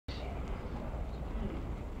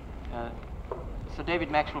Sir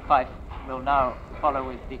David Maxwell-Fyfe will now follow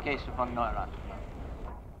with the case upon Neurath.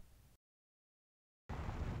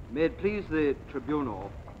 May it please the tribunal,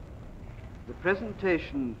 the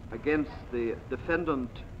presentation against the defendant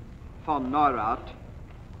von Neurath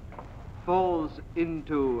falls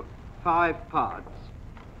into 5 parts,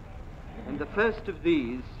 and the first of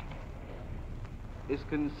these is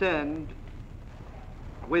concerned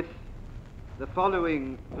with the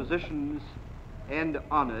following positions and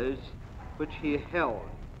honors which he held.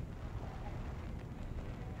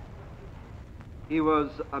 He was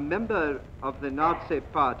a member of the Nazi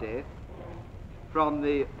Party from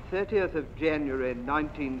the 30th of January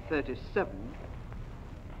 1937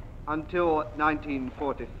 until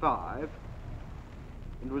 1945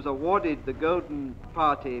 and was awarded the Golden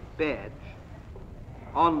Party badge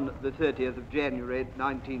on the 30th of January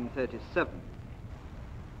 1937.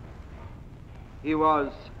 He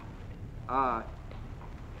was a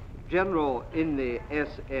general in the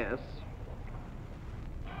SS.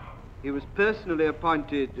 He was personally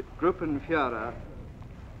appointed Gruppenführer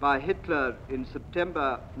by Hitler in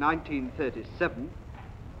September 1937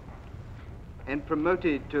 and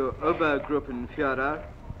promoted to Obergruppenführer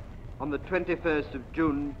on the 21st of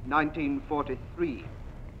June 1943.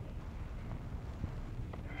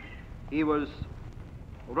 He was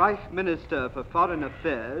Reich Minister for Foreign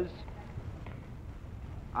Affairs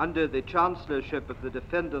under the chancellorship of the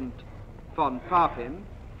defendant von Papen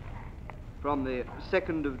from the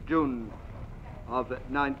 2nd of June of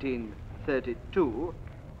 1932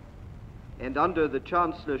 and under the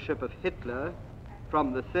chancellorship of Hitler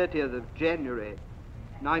from the 30th of January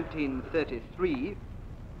 1933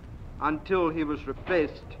 until he was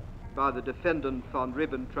replaced by the defendant von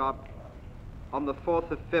Ribbentrop on the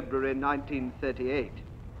 4th of February 1938.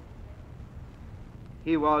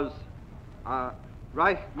 He was a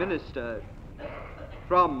Reich Minister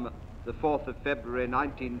from the 4th of February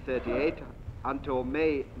 1938 until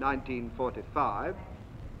May 1945.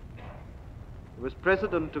 He was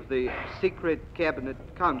President of the Secret Cabinet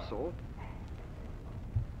Council,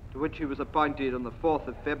 to which he was appointed on the 4th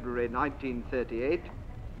of February 1938,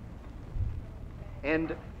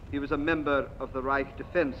 and he was a member of the Reich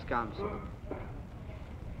Defense Council.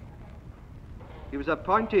 He was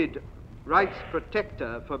appointed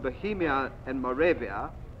Reichsprotector for Bohemia and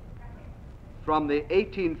Moravia from the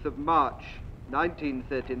 18th of March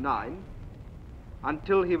 1939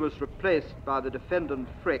 until he was replaced by the defendant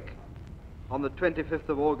Frick on the 25th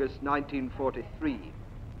of August 1943.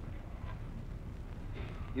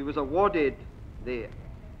 He was awarded the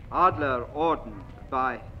Adler Orden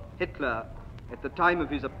by Hitler at the time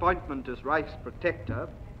of his appointment as Reichsprotector.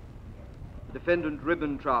 The defendant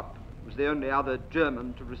Ribbentrop was the only other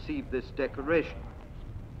German to receive this decoration.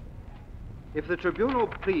 If the tribunal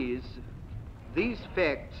please, these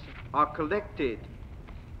facts are collected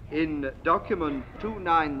in document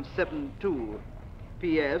 2972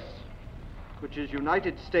 PS, which is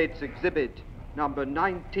United States Exhibit number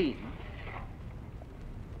 19,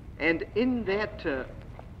 and in that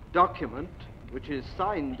document, which is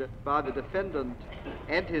signed by the defendant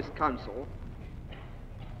and his counsel,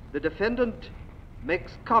 the defendant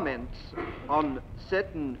makes comments on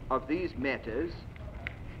certain of these matters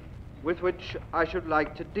with which I should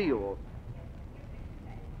like to deal.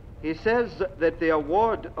 He says that the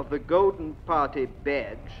award of the Golden Party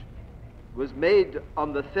badge was made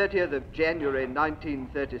on the 30th of January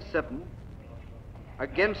 1937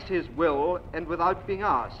 against his will and without being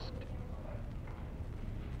asked.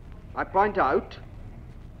 I point out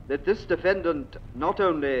that this defendant not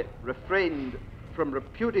only refrained from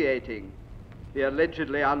repudiating the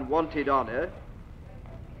allegedly unwanted honor,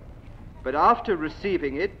 but after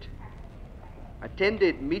receiving it,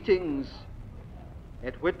 attended meetings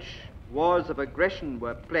at which wars of aggression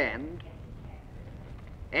were planned,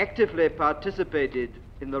 actively participated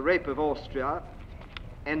in the rape of Austria,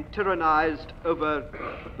 and tyrannized over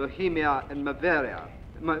Bohemia and Moravia.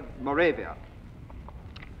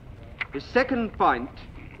 His second point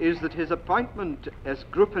is that his appointment as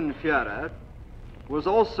Gruppenführer was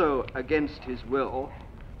also against his will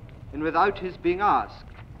and without his being asked.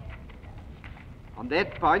 On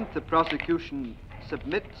that point, the prosecution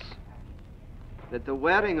submits that the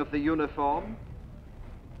wearing of the uniform,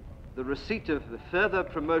 the receipt of the further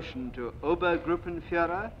promotion to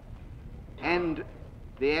Obergruppenführer, and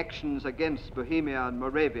the actions against Bohemia and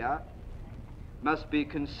Moravia must be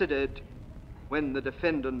considered when the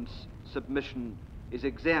defendant's submission is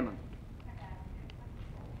examined.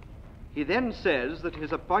 He then says that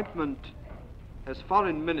his appointment as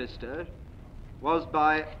foreign minister was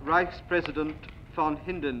by Reichspräsident von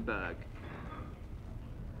Hindenburg.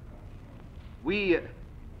 We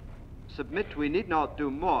submit we need not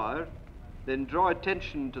do more than draw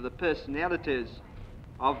attention to the personalities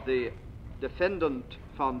of the defendant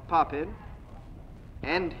von Papen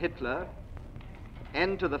and Hitler,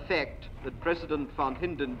 and to the fact that President von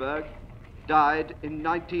Hindenburg died in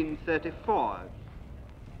 1934.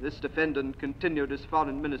 This defendant continued as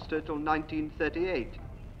foreign minister till 1938.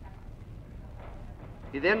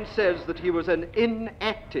 He then says that he was an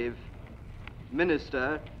inactive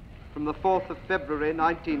minister from the 4th of February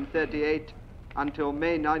 1938 until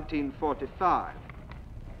May 1945.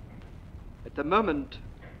 At the moment,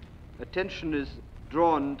 attention is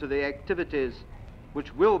drawn to the activities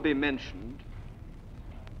which will be mentioned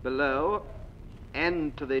below,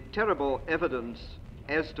 and to the terrible evidence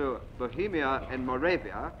as to Bohemia and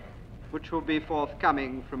Moravia, which will be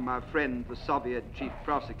forthcoming from my friend, the Soviet chief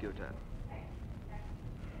prosecutor.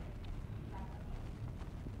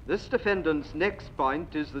 This defendant's next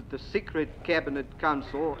point is that the secret cabinet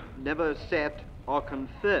council never sat or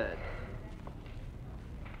conferred.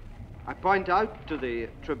 I point out to the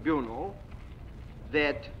tribunal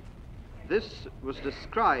that this was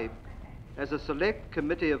described as a select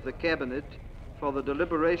committee of the cabinet for the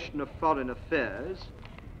deliberation of foreign affairs,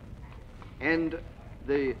 and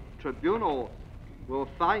the tribunal will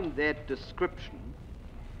find that description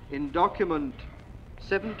in document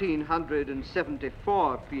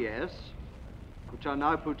 1774 PS, which I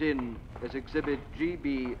now put in as exhibit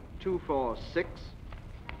GB 246.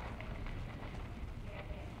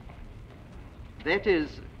 That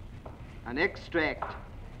is an extract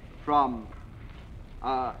from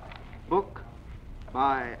a book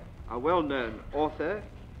by a well-known author,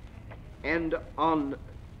 and on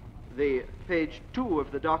the page 2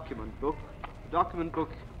 of the document book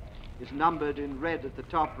is numbered in red at the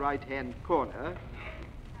top right-hand corner.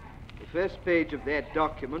 The first page of that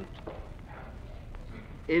document,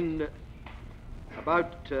 in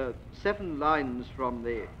about 7 lines from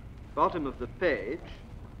the bottom of the page,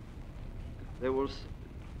 they will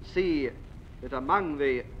see that among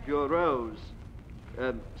the bureaus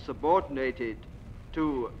subordinated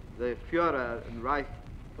to the Führer and Reich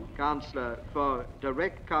Chancellor for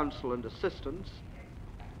direct counsel and assistance,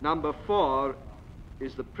 number 4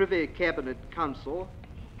 is the Privy Cabinet Council,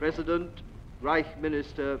 President Reich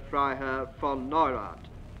Minister Freiherr von Neurath.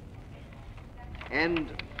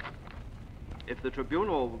 And if the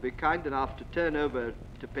tribunal will be kind enough to turn over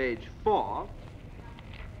to page 4,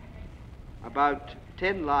 about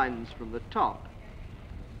 10 lines from the top,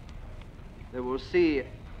 they will see a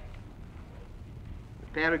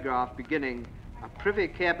paragraph beginning, "A Privy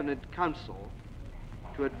Cabinet Council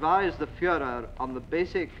to advise the Führer on the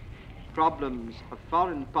basic problems of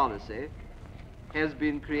foreign policy has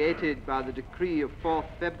been created by the decree of 4th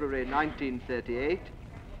February 1938.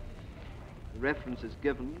 The reference is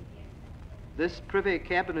given. This Privy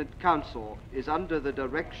Cabinet Council is under the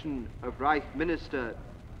direction of Reich Minister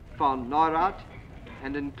von Neurath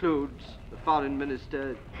and includes the Foreign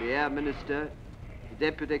Minister, the Air Minister, the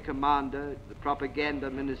Deputy Commander, the Propaganda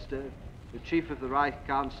Minister, the Chief of the Reich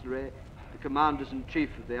Chancellery, the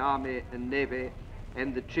Commanders-in-Chief of the Army and Navy,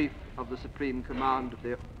 and the Chief of the Supreme Command of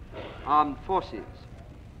the Armed Forces.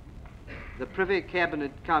 The Privy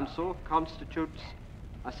Cabinet Council constitutes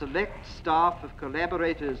a select staff of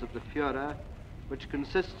collaborators of the Führer, which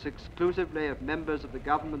consists exclusively of members of the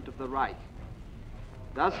government of the Reich.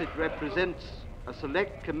 Thus it represents a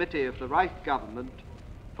select committee of the Reich government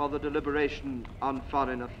for the deliberation on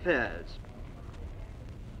foreign affairs.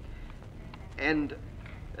 And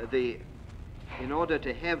in order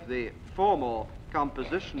to have the formal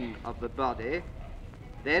composition of the body,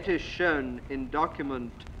 that is shown in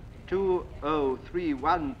document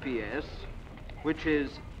 2031 PS, which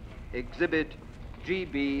is exhibit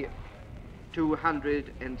GB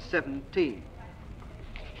 217.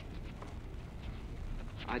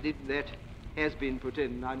 That has been put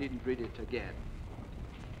in, I needn't read it again.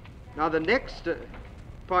 Now the next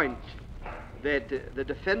point that the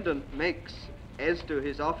defendant makes as to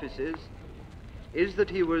his offices is that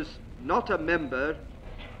he was not a member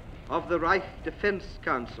of the Reich Defense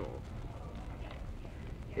Council.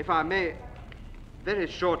 If I may very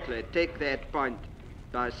shortly take that point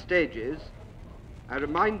by stages, I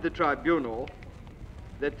remind the tribunal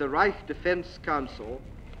that the Reich Defense Council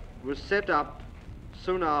was set up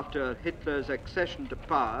soon after Hitler's accession to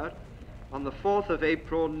power on the 4th of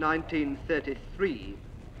April 1933,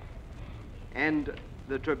 and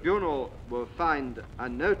the tribunal will find a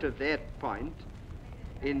note of that point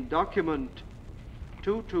in document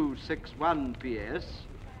 2261 PS,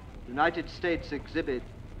 United States Exhibit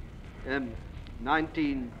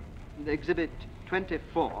Exhibit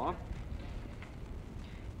 24,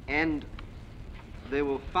 and they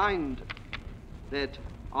will find that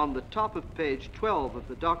on the top of page 12 of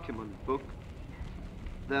the document book,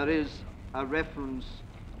 there is a reference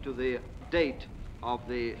to the date of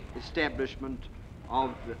the establishment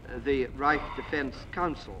of the Reich Defense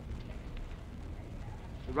Council.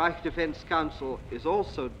 The Reich Defense Council is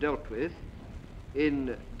also dealt with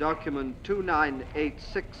in document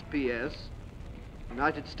 2986 PS,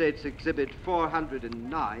 United States Exhibit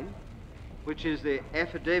 409, which is the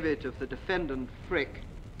affidavit of the defendant Frick,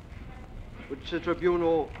 which the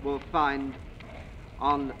tribunal will find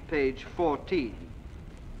on page 14.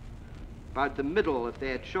 About the middle of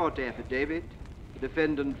that short affidavit, the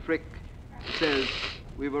defendant Frick says,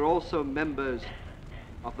 "We were also members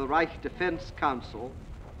of the Reich Defense Council,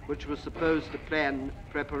 which was supposed to plan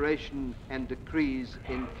preparation and decrees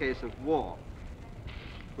in case of war,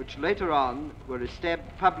 which later on were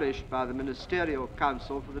published by the Ministerial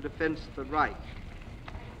Council for the Defense of the Reich."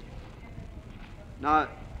 Now,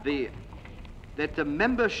 that the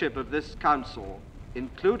membership of this council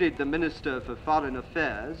included the Minister for Foreign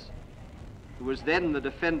Affairs, who was then the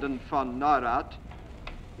defendant von Neurath,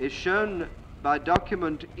 is shown by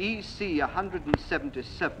document EC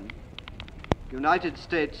 177, United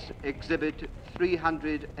States Exhibit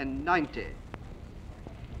 390.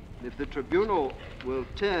 If the tribunal will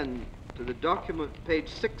turn to the document, page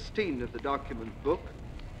 16 of the document book,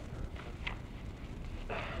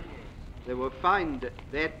 they will find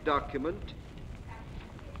that document,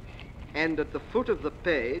 and at the foot of the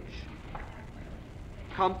page,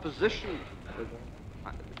 composition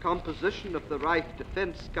of the Reich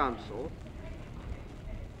Defense Council,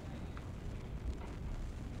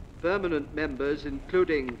 permanent members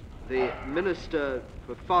including the Minister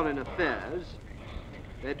for Foreign Affairs.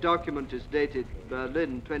 That document is dated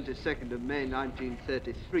Berlin, 22nd of May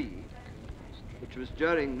 1933, which was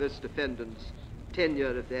during this defendant's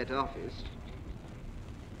tenure of that office.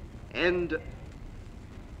 And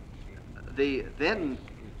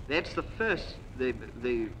that's the first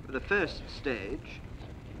stage.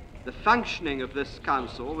 The functioning of this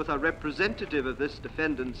council with a representative of this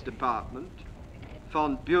defendant's department,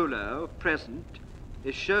 von Bülow, present,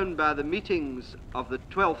 is shown by the minutes of the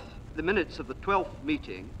 12th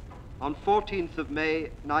meeting on 14th of May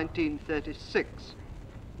 1936.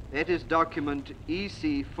 That is document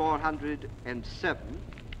EC 407,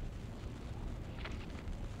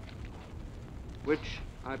 which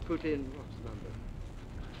I put in, what's the number?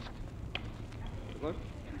 What?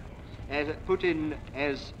 Put in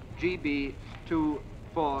as GB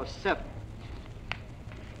 247.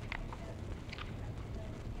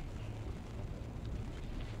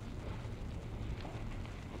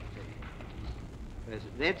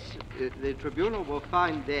 The tribunal will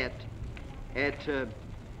find that at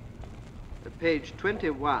page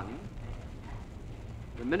 21,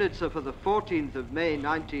 the minutes are for the 14th of May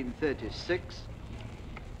 1936,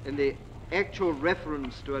 and the actual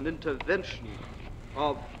reference to an intervention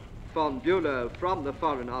of von Bülow from the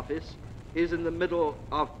Foreign Office is in the middle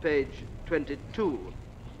of page 22.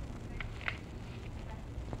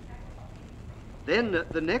 Then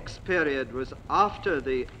the next period was after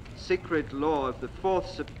the secret law of the 4th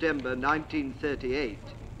September 1938.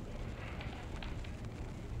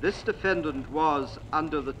 This defendant was,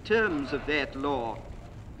 under the terms of that law,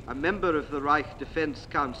 a member of the Reich Defense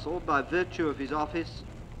Council by virtue of his office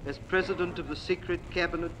as President of the Secret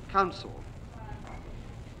Cabinet Council.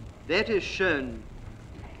 That is shown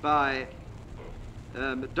by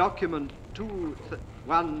document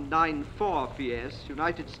 2194 PS,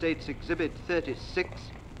 United States Exhibit 36,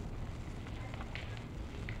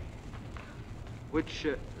 which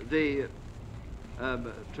the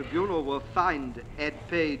tribunal will find at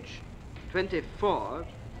page 24.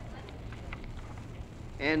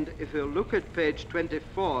 And if you look at page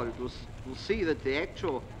 24, we'll see that the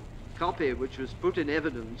actual copy which was put in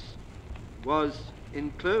evidence was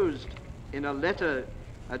enclosed in a letter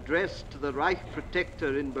addressed to the Reich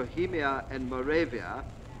Protector in Bohemia and Moravia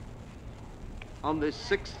on the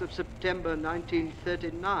 6th of September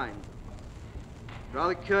 1939.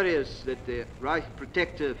 Rather curious that the Reich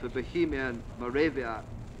Protector for Bohemia and Moravia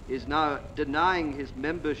is now denying his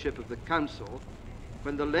membership of the Council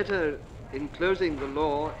when the letter enclosing the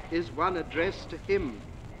law is one addressed to him.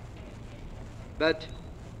 But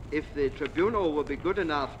if the tribunal will be good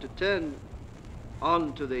enough to turn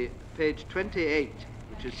on to the page 28,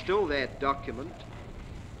 which is still that document,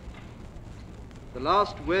 the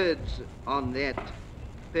last words on that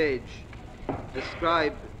page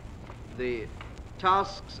describe the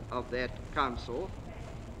tasks of that council.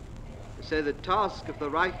 They say the task of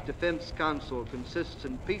the Reich Defense Council consists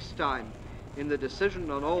in peacetime in the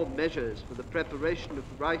decision on all measures for the preparation of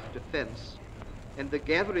the Reich defense and the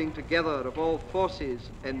gathering together of all forces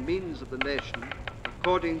and means of the nation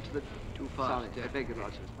according to the... Too fast. Sorry, I beg your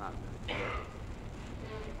lordship's pardon.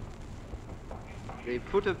 The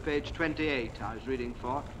foot of page 28 I was reading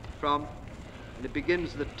from, and it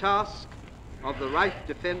begins, the task of the Reich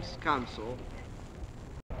Defense Council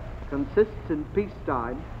consists in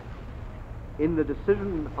peacetime in the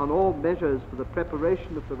decision on all measures for the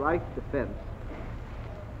preparation of the Reich defense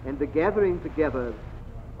and the gathering together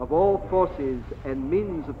of all forces and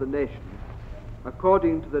means of the nation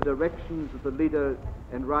according to the directions of the leader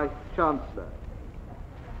and Reich Chancellor.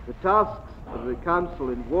 The tasks of the Council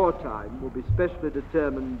in wartime will be specially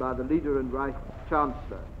determined by the leader and Reich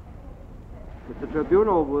Chancellor. If the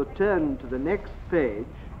Tribunal will turn to the next page,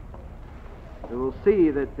 they will see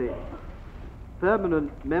that the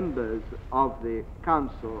permanent members of the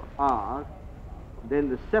Council are, then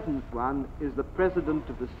the seventh one is the President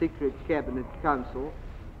of the Secret Cabinet Council,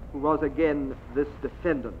 who was again this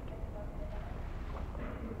defendant.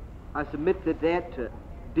 I submit that that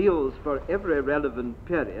deals for every relevant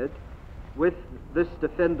period with this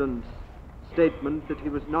defendant's statement that he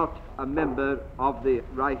was not a member of the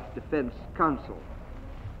Reich Defense Council.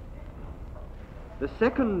 The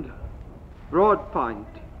second broad point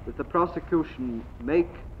that the prosecution make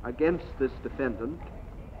against this defendant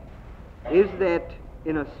is that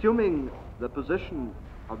in assuming the position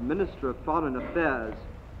of Minister of Foreign Affairs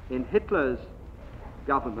in Hitler's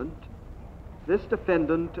government, this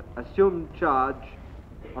defendant assumed charge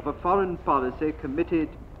of a foreign policy committed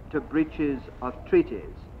to breaches of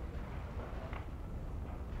treaties.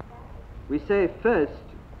 We say first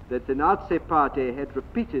that the Nazi Party had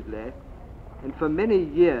repeatedly and for many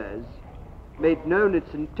years made known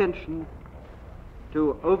its intention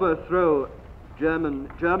to overthrow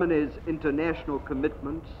Germany's international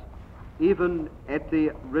commitments, even at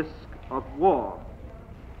the risk of war.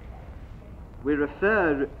 We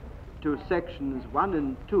refer to sections 1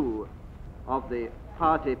 and 2 of the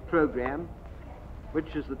party program,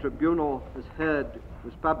 which, as the Tribunal has heard,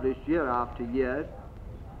 was published year after year.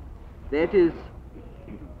 That is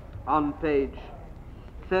on page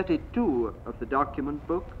 32 of the document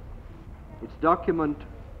book. It's document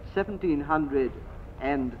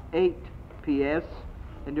 1708 PS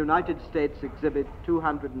and United States Exhibit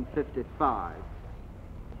 255.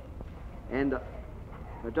 And I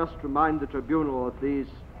just remind the Tribunal of these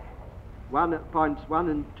points 1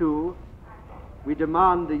 and 2. We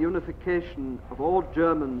demand the unification of all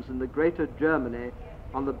Germans in the Greater Germany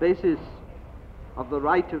on the basis of the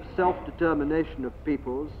right of self-determination of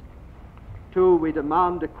peoples. 2, we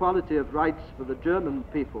demand equality of rights for the German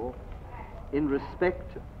people in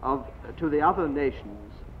respect to the other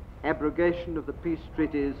nations, abrogation of the peace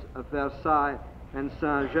treaties of Versailles and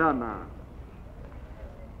Saint-Germain.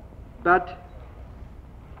 But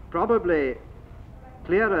probably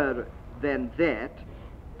clearer than that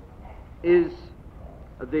is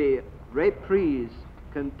the reprise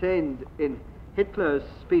contained in Hitler's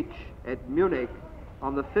speech at Munich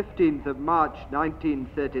on the 15th of March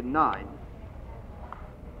 1939,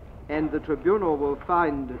 and the Tribunal will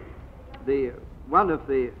find one of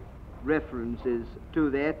the references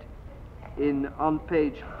to that on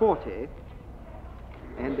page 40,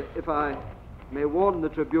 and if I may warn the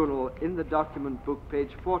Tribunal, in the document book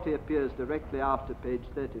page 40 appears directly after page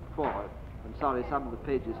 34. I'm sorry, some of the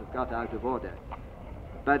pages have got out of order.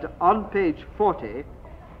 But on page 40,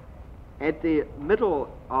 at the middle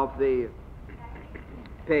of the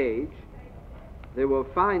page, they will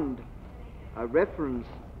find a reference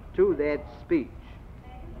to that speech.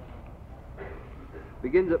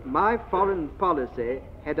 Begins that my foreign policy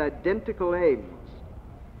had identical aims.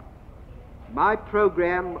 My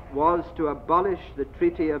program was to abolish the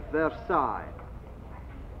Treaty of Versailles.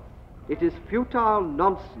 It is futile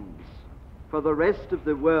nonsense for the rest of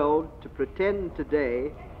the world to pretend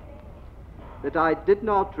today that I did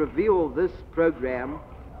not reveal this program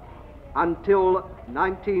until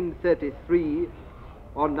 1933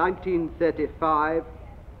 or 1935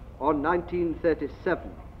 or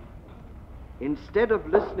 1937. Instead of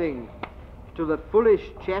listening to the foolish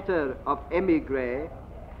chatter of émigrés,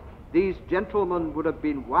 these gentlemen would have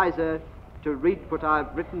been wiser to read what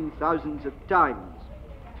I've written thousands of times.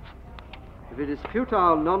 If it is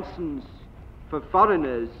futile nonsense for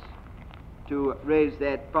foreigners to raise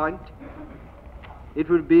that point, it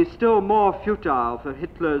would be still more futile for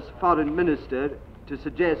Hitler's foreign minister to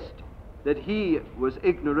suggest that he was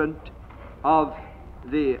ignorant of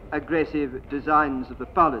the aggressive designs of the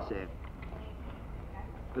policy.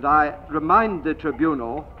 But I remind the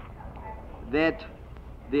Tribunal that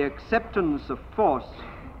the acceptance of force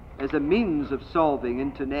as a means of solving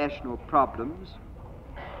international problems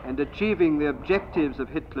and achieving the objectives of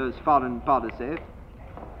Hitler's foreign policy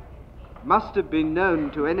must have been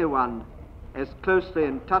known to anyone as closely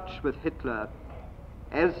in touch with Hitler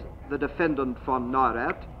as the defendant von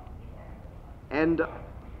Neurath, and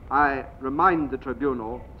I remind the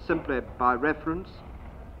tribunal simply by reference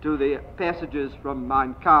to the passages from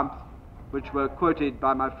Mein Kampf which were quoted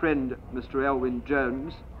by my friend Mr. Elwyn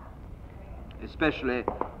Jones, especially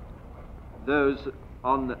those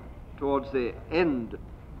towards the end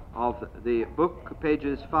of the book,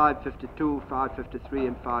 pages 552, 553,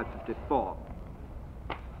 and 554.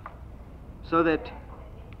 So that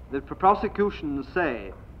the prosecutions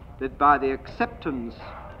say that by the acceptance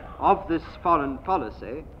of this foreign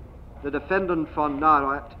policy, the defendant von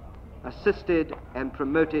Neurath assisted and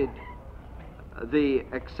promoted the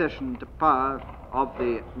accession to power of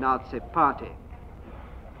the Nazi Party.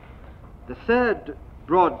 The third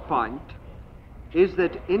broad point is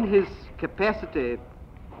that in his capacity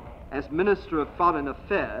as Minister of Foreign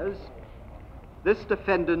Affairs, this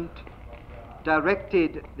defendant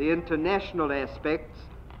directed the international aspects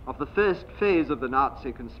of the first phase of the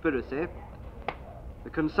Nazi conspiracy, the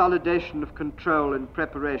consolidation of control and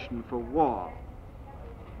preparation for war.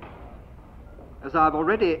 As I've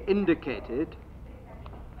already indicated,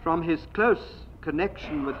 from his close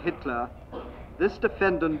connection with Hitler, this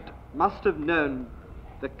defendant must have known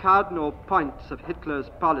the cardinal points of Hitler's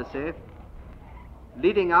policy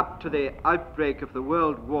leading up to the outbreak of the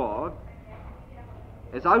World War,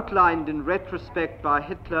 as outlined in retrospect by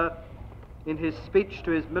Hitler in his speech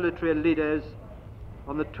to his military leaders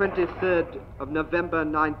on the 23rd of November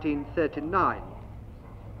 1939.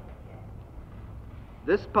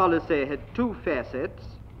 This policy had two facets.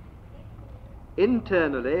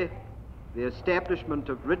 Internally, the establishment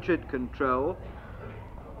of rigid control.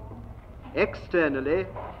 Externally,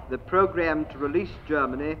 the program to release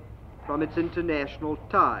Germany from its international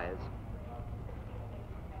ties.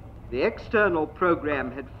 The external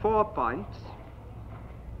program had 4 points.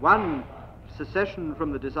 1, secession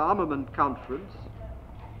from the disarmament conference.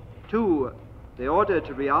 2, the order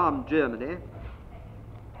to rearm Germany.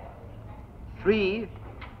 3,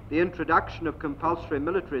 the introduction of compulsory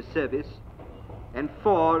military service. And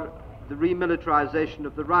 4, the remilitarization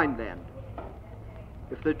of the Rhineland.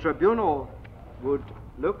 If the tribunal would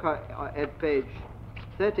look at page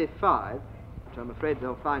 35, which I'm afraid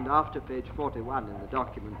they'll find after page 41 in the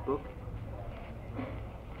document book,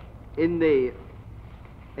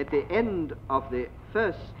 at the end of the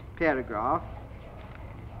first paragraph,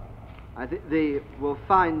 they will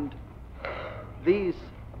find these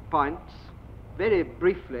points very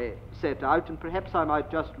briefly set out, and perhaps I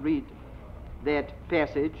might just read that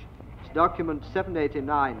passage. It's document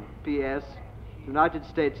 789 PS, United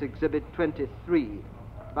States Exhibit 23,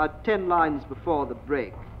 about 10 lines before the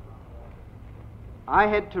break. I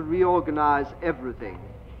had to reorganize everything,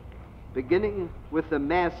 beginning with the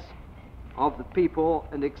mass of the people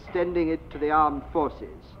and extending it to the armed forces.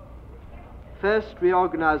 First,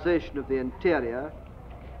 reorganization of the interior,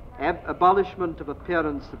 abolishment of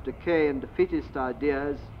appearance of decay and defeatist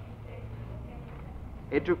ideas,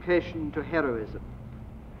 education to heroism.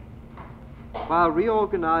 While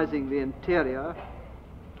reorganizing the interior,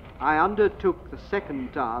 I undertook the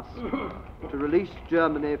second task to release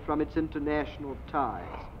Germany from its international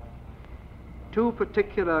ties. 2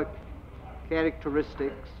 particular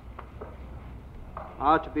characteristics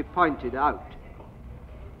are to be pointed out: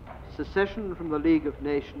 secession from the League of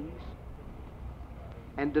Nations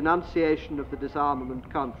and denunciation of the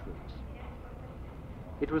disarmament conference.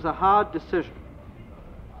 It was a hard decision.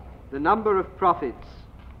 The number of prophets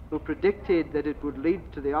who predicted that it would lead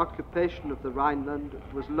to the occupation of the Rhineland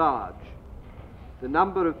was large. The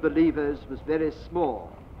number of believers was very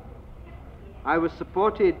small. I was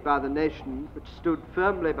supported by the nation which stood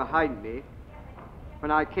firmly behind me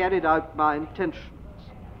when I carried out my intentions.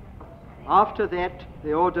 After that,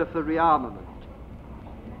 the order for rearmament.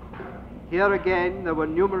 Here again, there were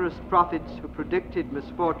numerous prophets who predicted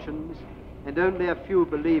misfortunes and only a few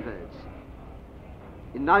believers.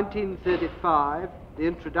 In 1935, the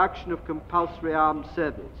introduction of compulsory armed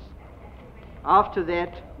service. After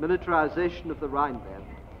that, militarization of the Rhineland.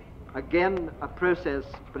 Again, a process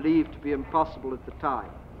believed to be impossible at the time.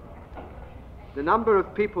 The number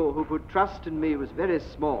of people who put trust in me was very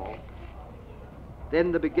small.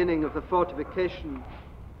 Then the beginning of the fortification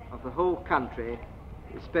of the whole country,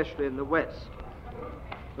 especially in the West.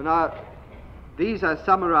 Now, these are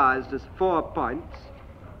summarized as 4 points,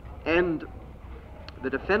 and the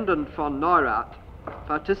defendant von Neurath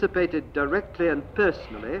participated directly and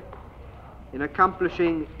personally in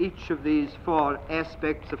accomplishing each of these 4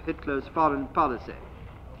 aspects of Hitler's foreign policy.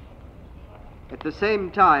 at the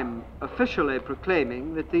same time officially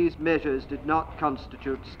proclaiming that these measures did not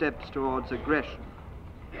constitute steps towards aggression.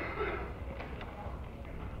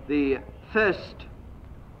 The first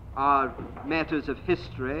are matters of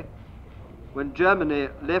history. When Germany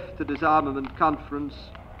left the disarmament conference,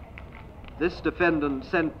 this defendant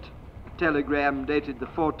sent a telegram dated the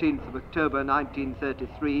 14th of October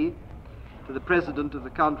 1933 to the president of the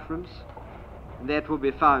conference, and that will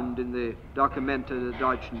be found in the Dokumente der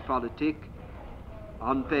Deutschen Politik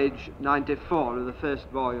on page 94 of the first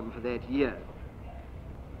volume for that year.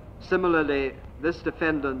 Similarly, this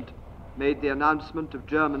defendant made the announcement of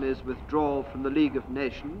Germany's withdrawal from the League of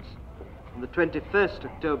Nations on the 21st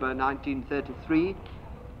October 1933.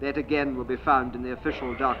 That again will be found in the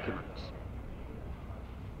official documents.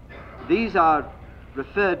 These are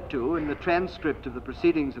referred to in the transcript of the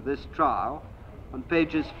proceedings of this trial on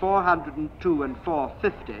pages 402 and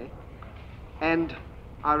 450, and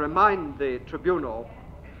I remind the tribunal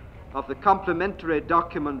of the complementary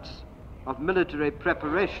documents of military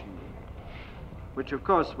preparation, which of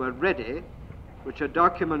course were ready, which are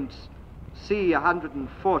documents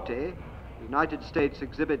C-140, United States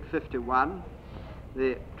Exhibit 51,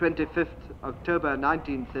 the 25th October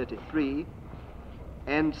 1933,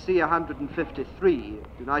 and C-153,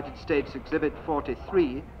 United States Exhibit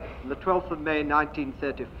 43, on the 12th of May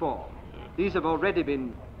 1934. These have already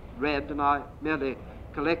been read, and I merely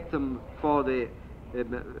collect them for the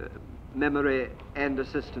memory and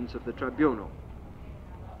assistance of the tribunal.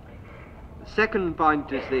 The second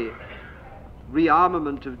point is the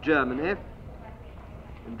rearmament of Germany.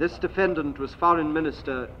 And this defendant was foreign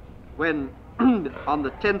minister when, on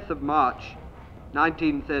the 10th of March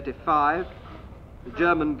 1935, the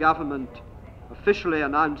German government officially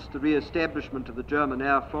announced the re-establishment of the German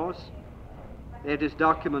Air Force. That is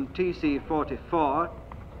document TC-44,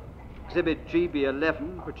 Exhibit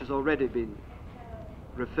GB-11, which has already been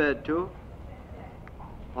referred to.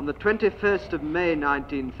 On the 21st of May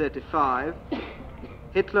 1935,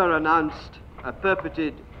 Hitler announced a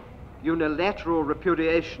purported unilateral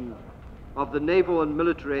repudiation of the naval and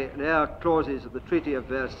military and air clauses of the Treaty of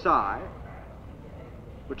Versailles,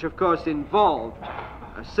 which of course involved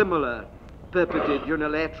a similar purported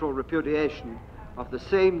unilateral repudiation of the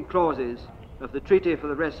same clauses of the Treaty for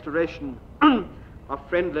the Restoration of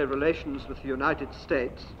Friendly Relations with the United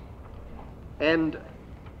States, and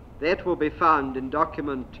that will be found in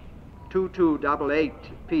document 2288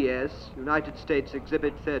 PS, United States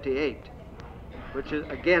Exhibit 38, which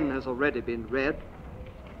again has already been read.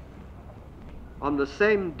 On the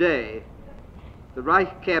same day, the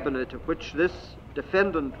Reich Cabinet, of which this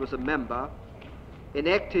defendant was a member,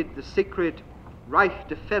 enacted the secret Reich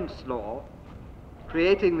Defense Law,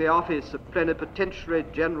 creating the office of Plenipotentiary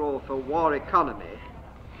General for War Economy,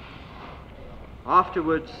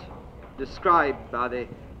 afterwards described by the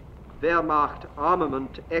Wehrmacht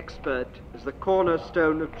armament expert as the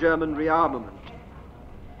cornerstone of German rearmament.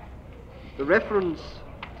 The reference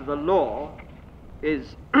to the law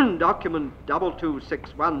is document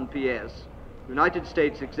 2261 PS, United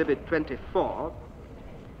States Exhibit 24,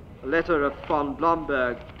 a letter of von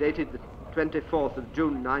Blomberg dated the 24th of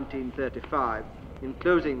June 1935,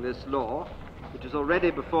 enclosing this law, which is already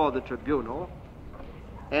before the tribunal,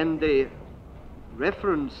 and the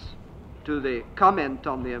reference to the comment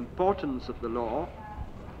on the importance of the law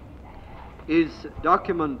is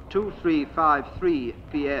document 2353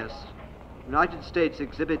 PS, United States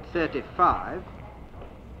Exhibit 35.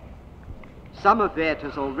 Some of that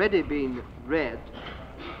has already been read,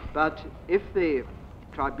 but if the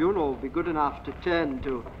tribunal will be good enough to turn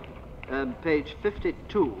to page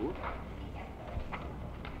 52,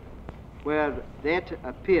 where that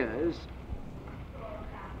appears,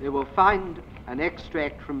 they will find an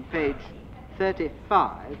extract from page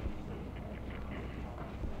 35.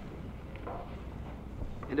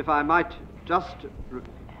 And if I might just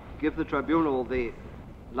give the tribunal the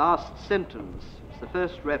last sentence, it's the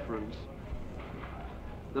first reference.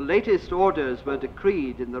 The latest orders were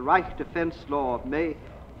decreed in the Reich Defense Law of May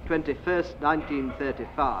 21st,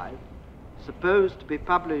 1935, supposed to be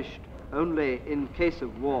published only in case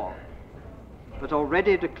of war, but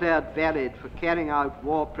already declared valid for carrying out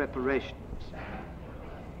war preparations.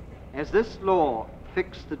 As this law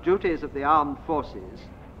fixed the duties of the armed forces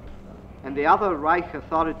and the other Reich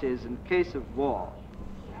authorities in case of war,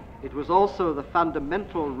 it was also the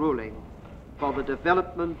fundamental ruling for the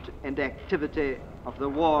development and activity of the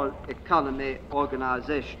war economy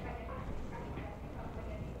organization.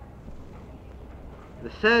 The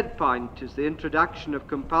third point is the introduction of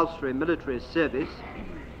compulsory military service,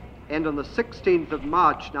 and on the 16th of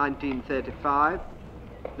March 1935,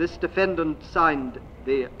 this defendant signed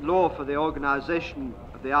the law for the organization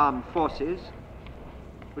of the armed forces,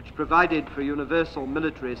 which provided for universal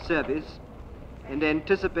military service and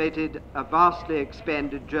anticipated a vastly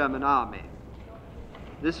expanded German army.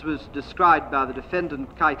 This was described by the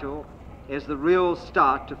defendant Keitel as the real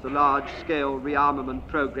start of the large-scale rearmament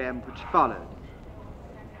program which followed.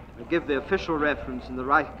 I give the official reference in the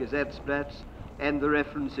Reichsgesetzblatt and the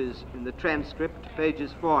references in the transcript,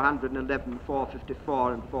 pages 411,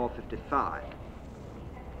 454 and 455.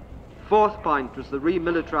 Fourth point was the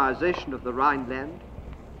remilitarization of the Rhineland.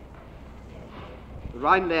 The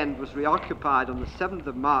Rhineland was reoccupied on the 7th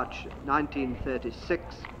of March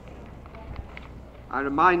 1936. I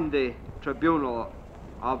remind the Tribunal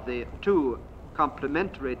of the two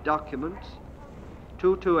complementary documents,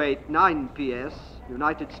 2289 PS,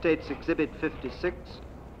 United States Exhibit 56,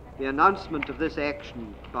 the announcement of this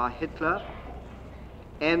action by Hitler,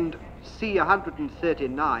 and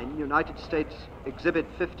C-139, United States Exhibit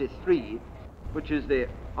 53, which is the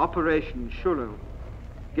Operation Schulung,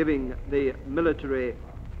 giving the military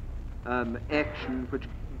action which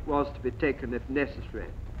was to be taken if necessary.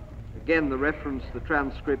 Again, the reference to the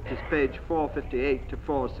transcript is page 458 to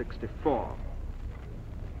 464.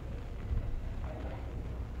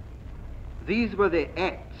 These were the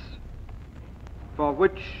acts for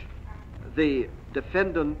which the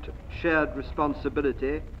defendant shared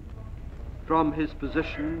responsibility from his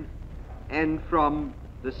position and from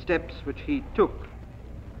the steps which he took.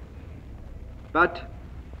 But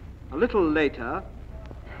a little later,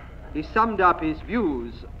 he summed up his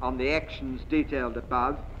views on the actions detailed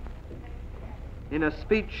above in a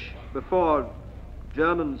speech before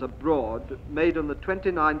Germans abroad made on the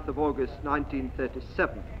 29th of August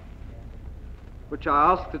 1937, which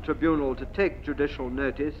I asked the tribunal to take judicial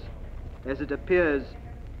notice as it appears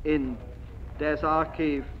in Das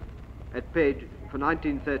Archiv at page, for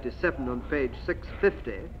 1937 on page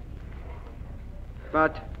 650,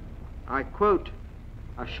 but I quote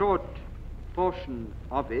a short portion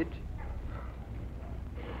of it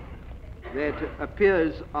that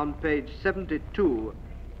appears on page 72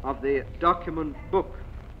 of the document book.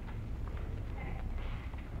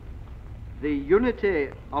 The unity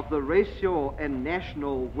of the racial and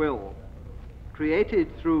national will created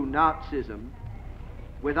through Nazism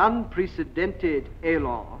with unprecedented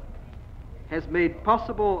élan has made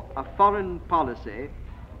possible a foreign policy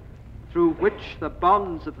through which the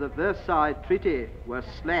bonds of the Versailles Treaty were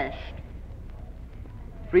slashed,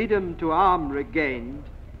 freedom to arm regained,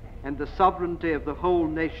 and the sovereignty of the whole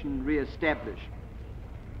nation re-established.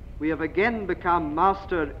 We have again become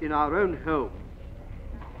master in our own home,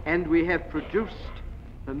 and we have produced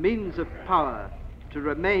the means of power to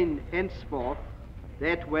remain henceforth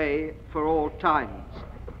that way for all times.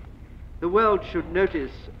 The world should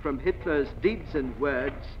notice from Hitler's deeds and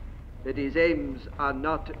words that his aims are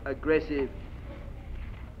not aggressive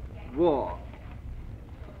war.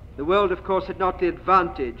 The world, of course, had not the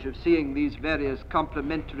advantage of seeing these various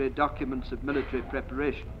complementary documents of military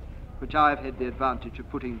preparation, which I have had the advantage of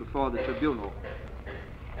putting before the tribunal.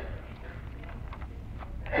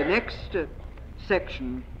 The next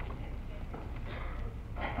section,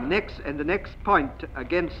 the next point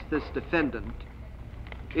against this defendant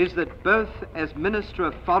is that both as Minister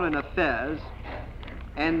of Foreign Affairs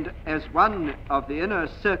and as one of the inner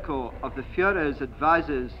circle of the Führer's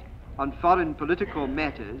advisors on foreign political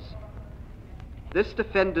matters, this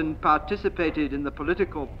defendant participated in the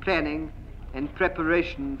political planning and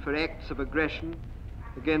preparation for acts of aggression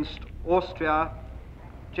against Austria,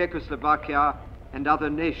 Czechoslovakia, and other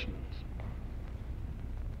nations.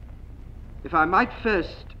 If I might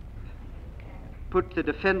first put the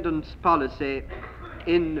defendant's policy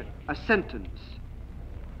in a sentence,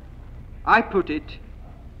 I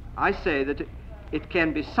say that it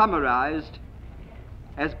can be summarized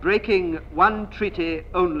as breaking one treaty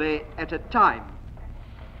only at a time.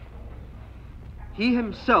 He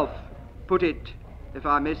himself put it, if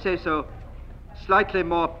I may say so, slightly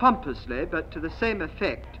more pompously, but to the same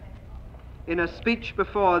effect, in a speech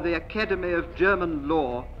before the Academy of German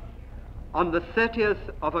Law on the 30th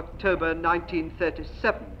of October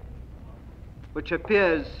 1937, which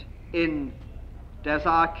appears in Das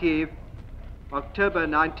Archiv, October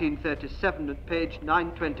 1937 at page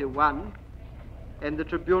 921, and the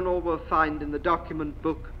tribunal will find in the document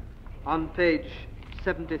book on page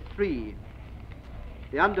 73.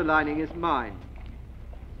 The underlining is mine.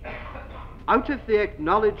 Out of the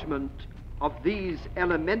acknowledgement of these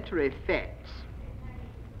elementary facts,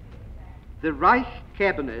 the Reich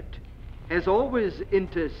Cabinet has always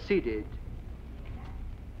interceded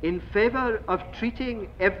in favor of treating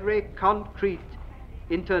every concrete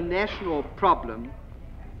international problem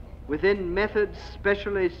within methods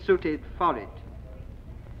specially suited for it,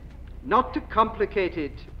 not to complicate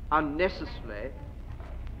it unnecessarily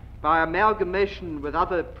by amalgamation with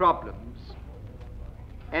other problems,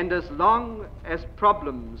 and as long as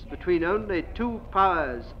problems between only two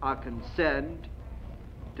powers are concerned,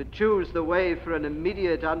 to choose the way for an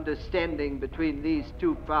immediate understanding between these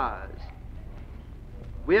two powers.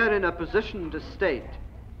 We are in a position to state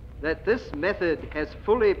that this method has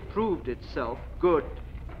fully proved itself good,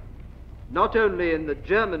 not only in the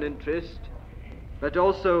German interest, but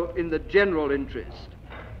also in the general interest.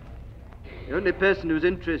 The only person whose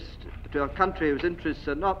interest, to a country whose interests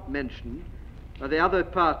are not mentioned, are the other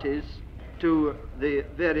parties to the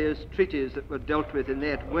various treaties that were dealt with in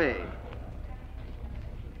that way.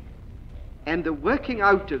 And the working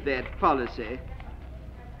out of that policy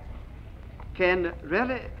can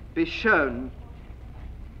really be shown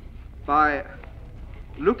by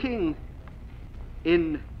looking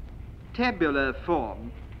in tabular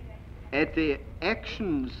form at the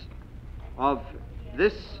actions of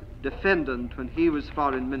this defendant when he was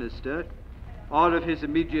foreign minister, or of his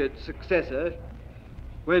immediate successor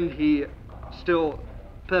when he still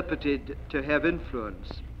purported to have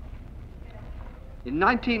influence. In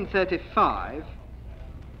 1935,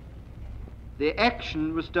 the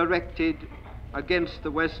action was directed against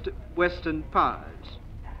the Western powers.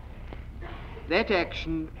 That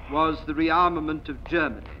action was the rearmament of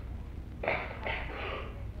Germany.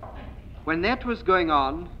 When that was going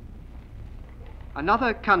on,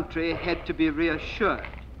 another country had to be reassured.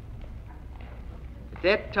 At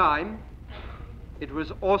that time, it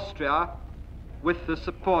was Austria, with the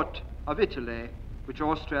support of Italy, which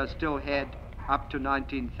Austria still had up to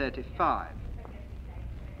 1935.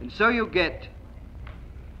 And so you get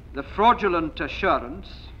the fraudulent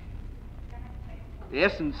assurance, the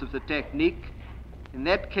essence of the technique, in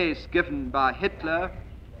that case given by Hitler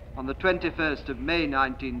on the 21st of May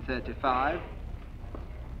 1935,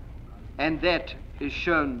 and that is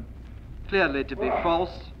shown clearly to be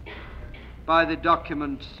false by the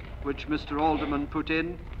documents which Mr. Alderman put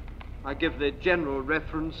in. I give the general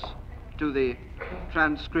reference to the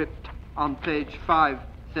transcript on page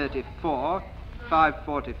 534,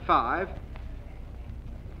 545.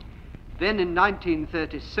 Then in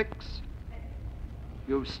 1936,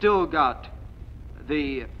 you've still got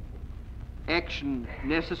the action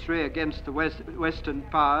necessary against the Western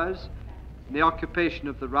powers in the occupation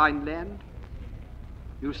of the Rhineland.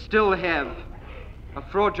 You still have a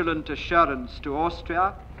fraudulent assurance to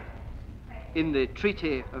Austria in the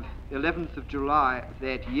treaty of 11th of July of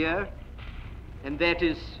that year, and that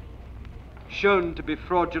is shown to be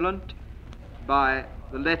fraudulent by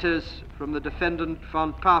the letters from the defendant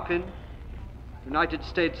von Papen, United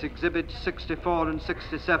States Exhibits 64 and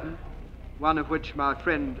 67, one of which my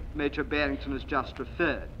friend Major Barrington has just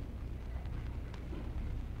referred.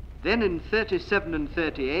 Then in 37 and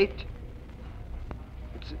 38,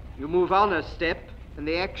 you move on a step, and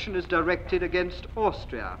the action is directed against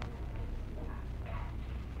Austria.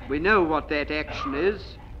 We know what that action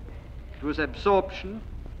is. It was absorption,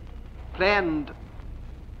 planned,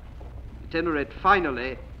 at any rate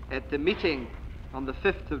finally, at the meeting on the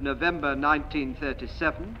 5th of November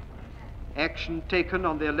 1937, action taken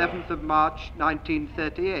on the 11th of March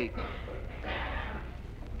 1938.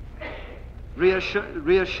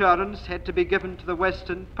 Reassurance had to be given to the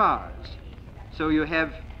Western powers. So you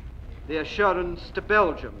have the assurance to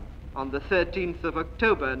Belgium on the 13th of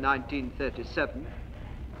October 1937,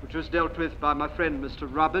 which was dealt with by my friend Mr.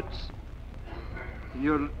 Roberts.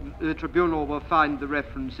 The tribunal will find the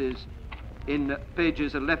references in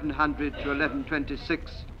pages 1100 to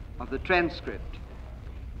 1126 of the transcript.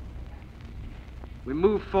 We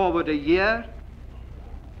move forward a year,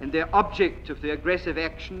 and the object of the aggressive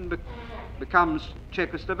action becomes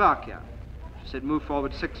Czechoslovakia. I said move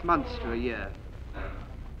forward 6 months to a year.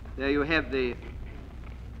 There you have the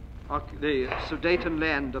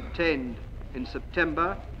Sudetenland obtained in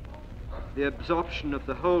September, the absorption of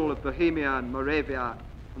the whole of Bohemia and Moravia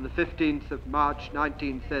on the 15th of March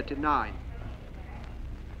 1939.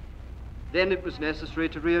 Then it was necessary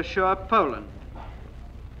to reassure Poland.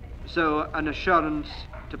 So an assurance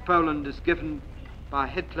to Poland is given by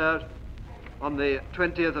Hitler on the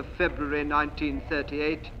 20th of February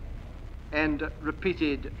 1938 and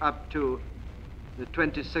repeated up to the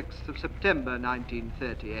 26th of September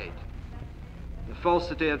 1938. The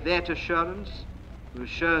falsity of that assurance was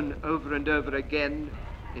shown over and over again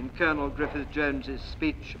in Colonel Griffith-Jones's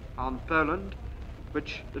speech on Poland,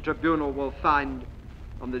 which the tribunal will find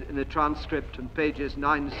in the transcript on pages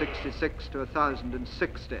 966 to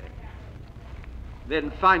 1060.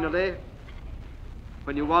 Then finally,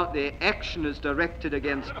 when you want the action is directed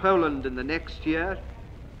against Poland in the next year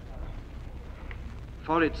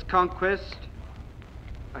for its conquest,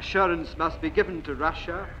 assurance must be given to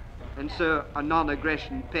Russia, and so a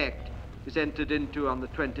non-aggression pact is entered into on the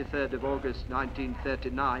 23rd of August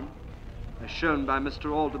 1939, as shown by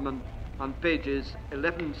Mr. Alderman on pages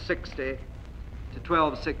 1160 to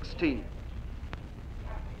 1216.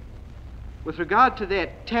 With regard to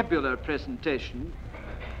that tabular presentation,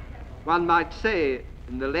 one might say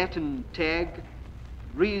in the Latin tag,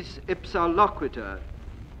 res ipsa loquitur,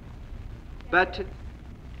 but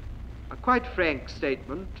a quite frank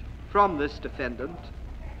statement from this defendant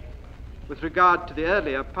with regard to the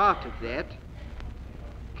earlier part of that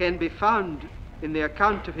can be found in the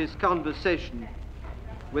account of his conversation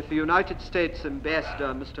with the United States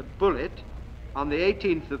Ambassador, Mr. Bullitt, on the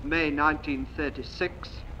 18th of May 1936,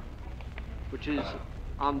 which is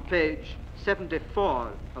on page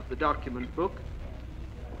 74 of the document book,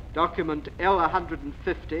 document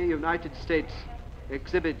L150, United States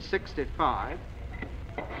Exhibit 65.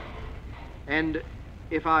 And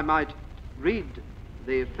if I might read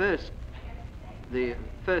the first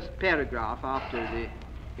paragraph after the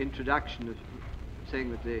introduction of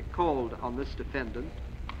saying that they called on this defendant,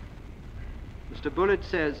 Mr. Bullitt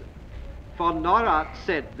says, von Neurath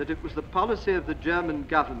said that it was the policy of the German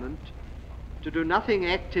government to do nothing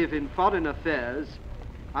active in foreign affairs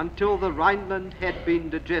until the Rhineland had been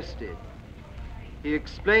digested. He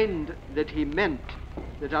explained that he meant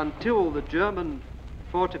that until the German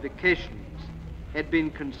fortifications had been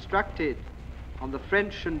constructed on the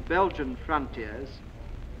French and Belgian frontiers,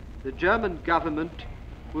 the German government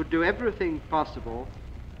would do everything possible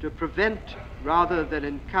to prevent rather than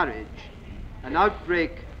encourage an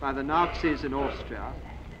outbreak by the Nazis in Austria,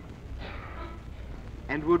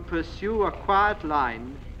 and would pursue a quiet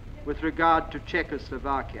line with regard to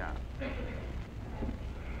Czechoslovakia.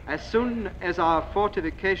 As soon as our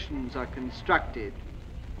fortifications are constructed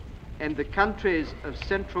and the countries of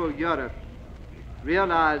Central Europe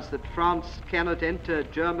realize that France cannot enter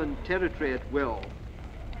German territory at will,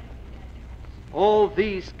 all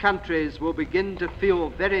these countries will begin to feel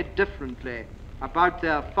very differently about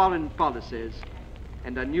their foreign policies,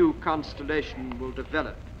 and a new constellation will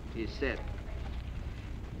develop, he said.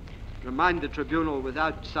 Remind the tribunal,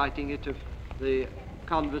 without citing it, of the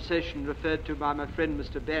conversation referred to by my friend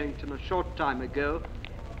Mr. Barrington a short time ago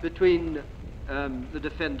between the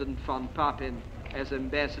defendant von Papen as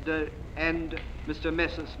ambassador and Mr.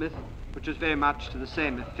 Messerschmitt, which was very much to the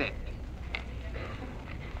same effect.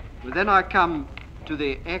 But then I come to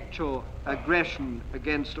the actual aggression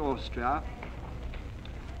against Austria,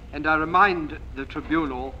 and I remind the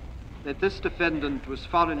tribunal that this defendant was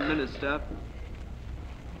foreign minister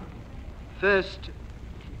first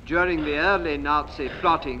during the early Nazi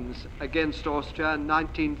plottings against Austria in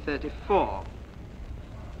 1934.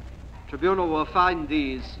 Tribunal will find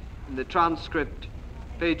these in the transcript,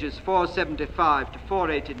 pages 475 to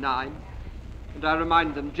 489, and I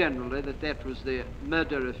remind them generally that that was the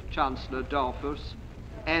murder of Chancellor Dollfuss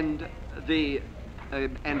and the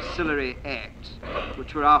ancillary acts,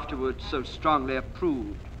 which were afterwards so strongly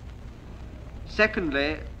approved.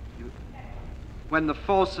 Secondly, when the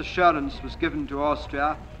false assurance was given to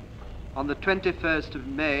Austria on the 21st of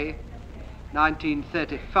May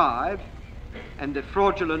 1935, and the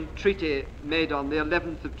fraudulent treaty made on the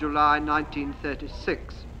 11th of July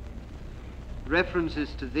 1936.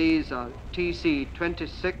 References to these are TC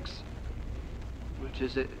 26, which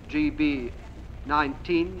is GB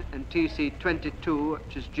 19, and TC 22,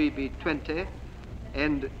 which is GB 20,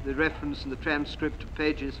 and the reference in the transcript to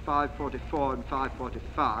pages 544 and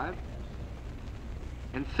 545.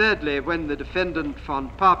 And thirdly, when the defendant von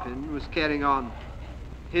Papen was carrying on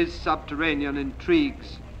his subterranean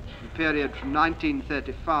intrigues in the period from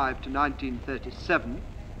 1935 to 1937,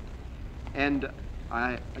 and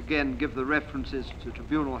I again give the references the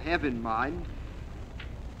tribunal have in mind,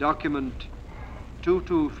 document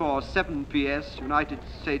 2247 PS, United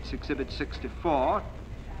States Exhibit 64,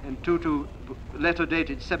 and letter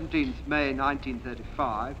dated 17th May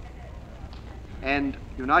 1935, and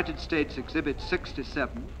United States Exhibit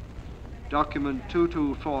 67, document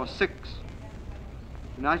 2246,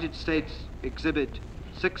 United States Exhibit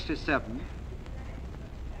 67,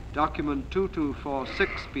 document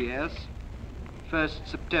 2246 PS, 1st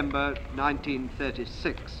September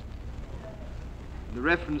 1936. The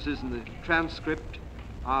references in the transcript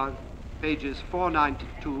are pages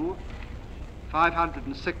 492,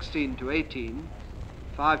 516 to 18,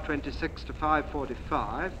 526 to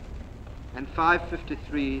 545, and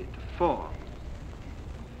 553 to 4.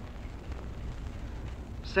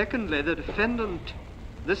 Secondly, the defendant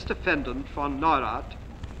this defendant, von Neurath,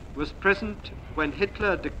 was present when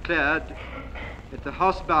Hitler declared at the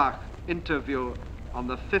Hausbach interview on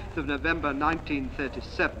the 5th of November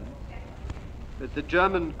 1937 that the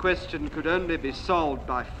German question could only be solved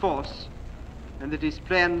by force and that his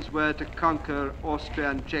plans were to conquer Austria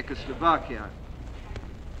and Czechoslovakia.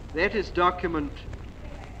 That is document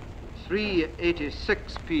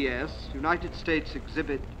 386 PS, United States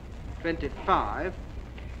Exhibit 25,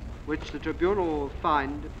 which the tribunal will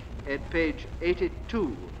find at page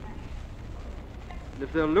 82. And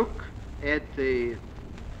if they'll look at the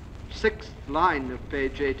 6th line of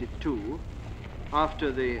page 82,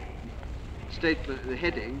 after the statement, the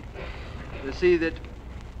heading, you'll see that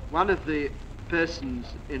one of the persons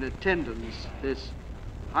in attendance this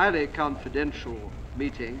highly confidential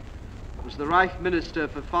meeting was the Reich Minister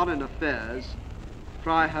for Foreign Affairs,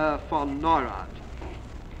 Freiherr von Neurath.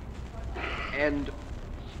 And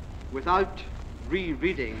without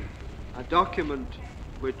rereading a document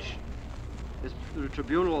which the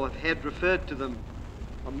tribunal have had referred to them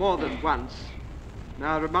more than once,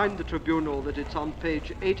 now I remind the tribunal that it's on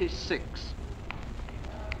page 86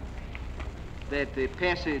 that the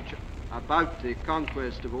passage about the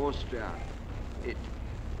conquest of Austria, it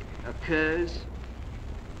occurs,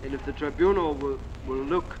 and if the tribunal will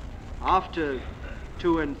look after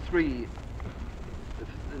 2 and 3,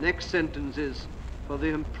 the next sentence is, for the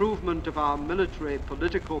improvement of our military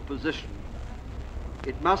political position,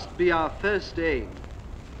 it must be our first aim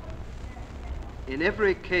in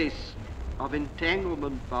every case of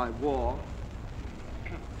entanglement by war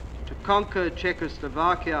to conquer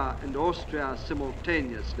Czechoslovakia and Austria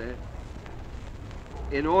simultaneously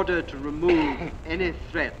in order to remove any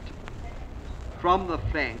threat from the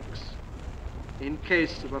flanks in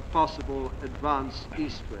case of a possible advance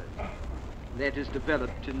eastward. That is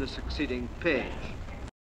developed in the succeeding page.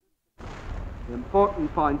 The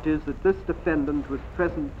important point is that this defendant was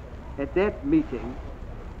present at that meeting,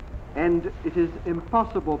 and it is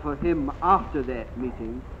impossible for him after that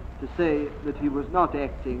meeting to say that he was not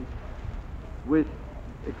acting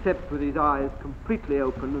except with his eyes completely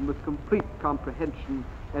open and with complete comprehension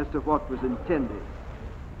as to what was intended.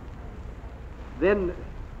 Then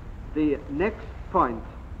the next point,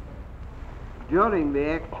 during the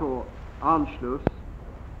actual Anschluss,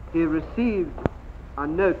 he received a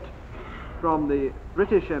note from the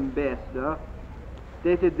British ambassador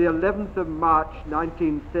dated the 11th of March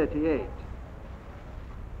 1938.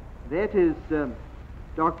 That is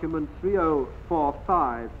document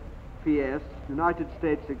 3045 PS, United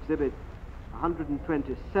States Exhibit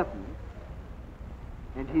 127,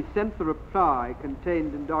 and he sent the reply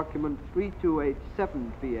contained in document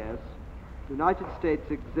 3287 PS, United States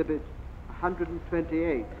Exhibit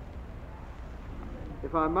 128.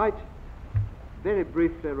 If I might very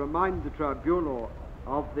briefly remind the tribunal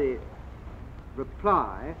of the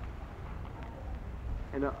reply,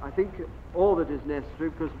 and I think all that is necessary,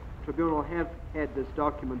 because the tribunal have had this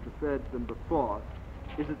document referred to them before,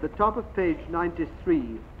 is at the top of page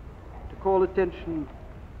 93 to call attention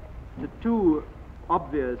to 2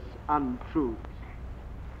 obvious untruths.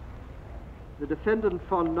 The defendant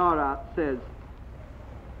von Neurath says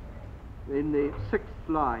in the 6th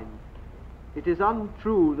line, "It is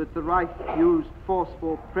untrue that the Reich used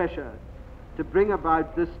forceful pressure to bring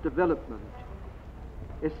about this development,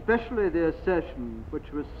 especially the assertion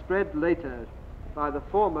which was spread later by the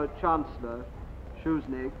former Chancellor,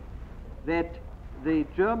 Schuschnigg, that the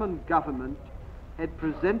German government had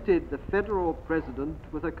presented the federal president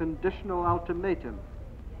with a conditional ultimatum.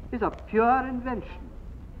 It is a pure invention.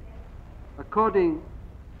 According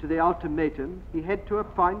to the ultimatum, he had to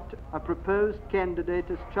appoint a proposed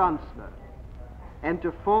candidate as Chancellor and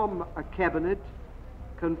to form a cabinet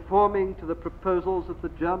conforming to the proposals of the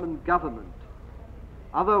German government.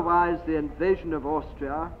 Otherwise, the invasion of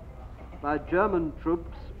Austria by German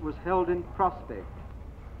troops was held in prospect.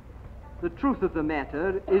 The truth of the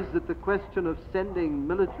matter is that the question of sending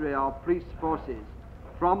military or police forces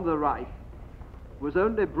from the Reich was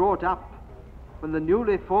only brought up when the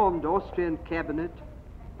newly formed Austrian cabinet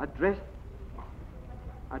addressed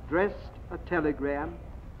a telegram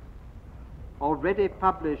already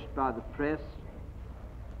published by the press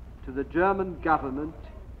to the German government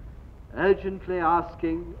urgently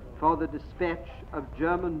asking for the dispatch of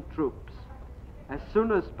German troops as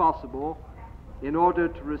soon as possible in order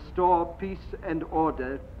to restore peace and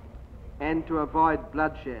order and to avoid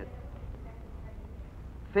bloodshed.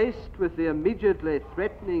 Faced with the immediately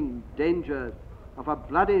threatening danger of a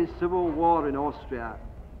bloody civil war in Austria,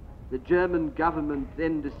 the German government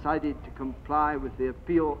then decided to comply with the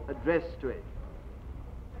appeal addressed to it.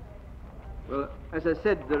 Well, as I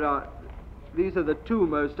said, there are these are the two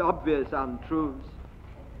most obvious untruths,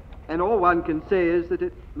 and all one can say is that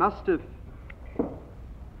it must have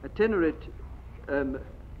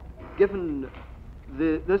given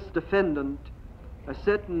this defendant a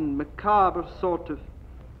certain macabre sort of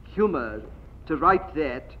humor to write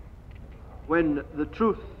that, when the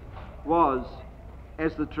truth was,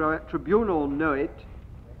 as the tribunal know it,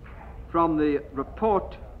 from the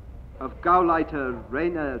report of Gauleiter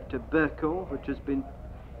Rainer to Birkel, which has been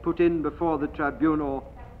put in before the tribunal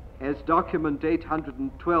as document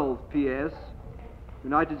 812 PS,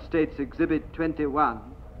 United States Exhibit 21,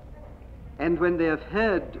 and when they have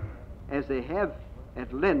heard, as they have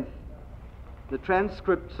at length, the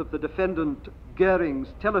transcripts of the defendant Goering's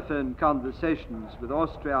telephone conversations with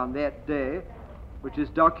Austria on that day, which is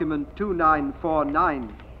document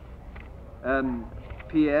 2949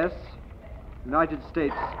 PS, United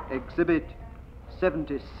States Exhibit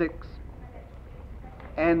 76,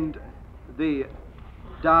 and the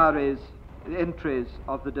diaries, entries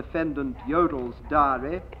of the defendant Jodel's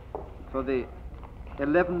diary for the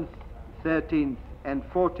 11th, 13th, and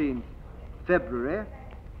 14th February,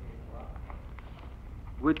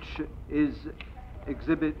 which is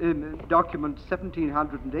document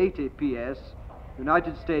 1780 PS,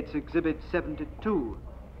 United States Exhibit 72.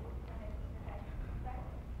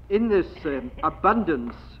 In this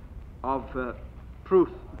abundance of proof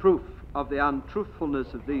of the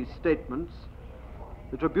untruthfulness of these statements,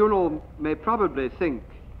 the tribunal may probably think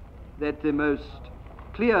that the most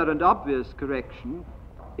clear and obvious correction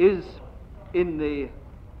is in the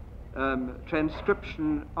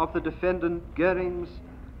transcription of the defendant Goering's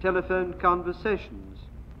telephone conversations,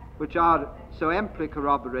 which are so amply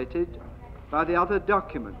corroborated by the other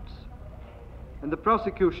documents. And the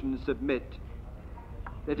prosecution submit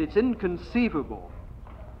that it's inconceivable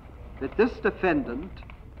that this defendant,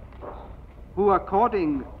 who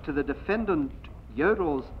according to the defendant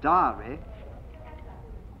Jodel's diary,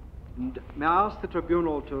 and may I ask the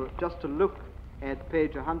tribunal to look at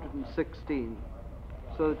page 116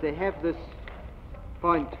 so that they have this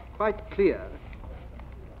point quite clear.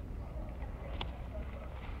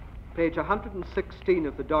 Page 116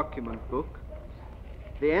 of the document book,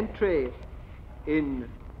 the entry in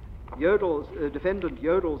defendant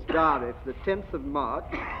Jodel's diary for the 10th of March,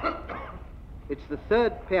 it's the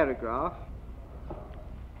third paragraph.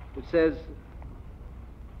 It says,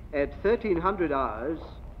 at 1300 hours,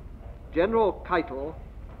 General Keitel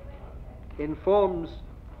informs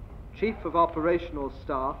Chief of Operational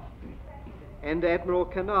Staff and Admiral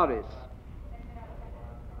Canaris,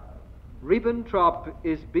 Ribbentrop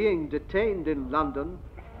is being detained in London.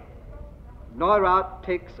 Neurath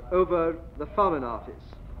takes over the Foreign Office.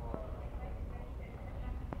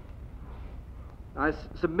 I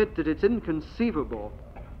submit that it's inconceivable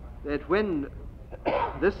that when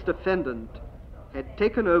this defendant had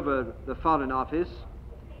taken over the Foreign Office,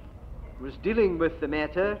 was dealing with the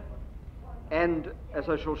matter, and, as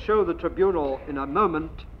I shall show the tribunal in a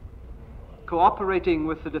moment, cooperating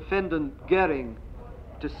with the defendant Goering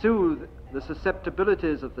to soothe the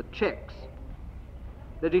susceptibilities of the Czechs,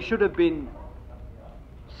 that he should have been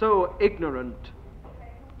so ignorant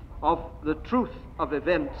of the truth of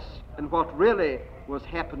events and what really was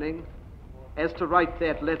happening as to write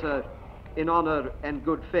that letter in honor and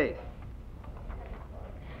good faith.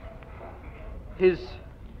 His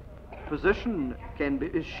position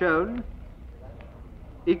is shown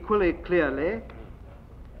equally clearly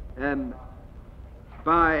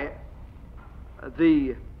by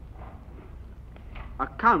the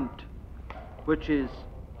account which is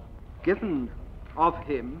given of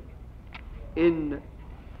him in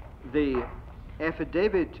the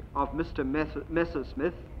affidavit of Mr.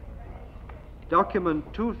 Messersmith,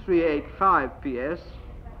 document 2385 PS,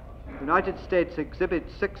 United States Exhibit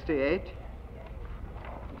 68.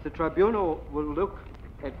 The tribunal will look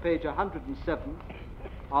at page 107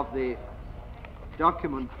 of the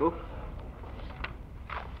document book.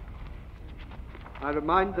 I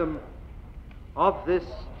remind them of that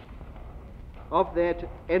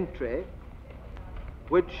entry,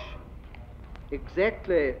 which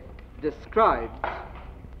exactly describes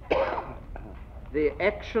the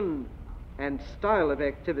action and style of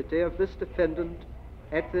activity of this defendant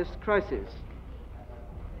at this crisis.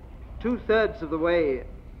 2/3 of the way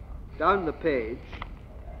down the page,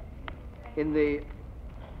 in the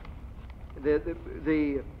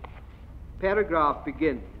paragraph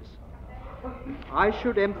begins, I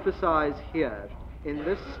should emphasize here in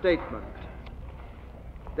this statement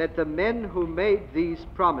that the men who made these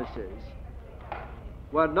promises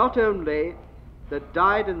were not only the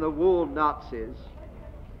dyed-in-the-wool Nazis,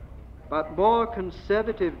 but more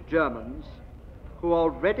conservative Germans who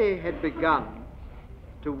already had begun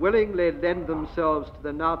to willingly lend themselves to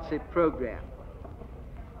the Nazi program.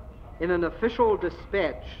 In an official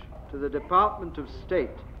dispatch to the Department of State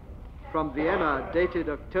from Vienna dated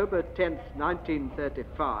October 10,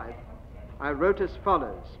 1935, I wrote as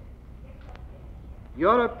follows: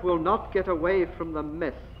 Europe will not get away from the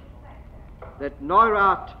myth that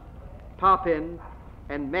Neurath, Papen,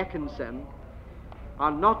 and Mackensen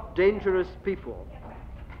are not dangerous people,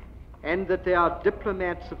 and that they are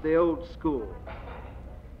diplomats of the old school.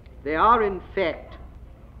 They are, in fact,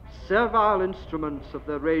 servile instruments of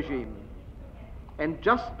the regime, and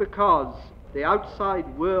just because the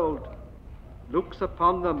outside world looks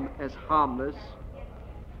upon them as harmless,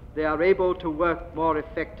 they are able to work more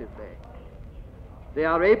effectively. They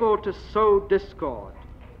are able to sow discord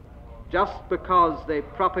just because they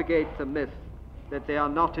propagate the myth that they are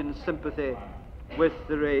not in sympathy with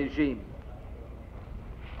the regime.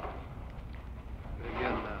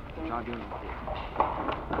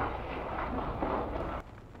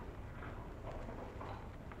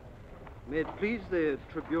 May it please the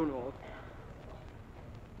tribunal,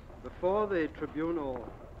 before the tribunal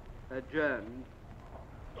adjourned,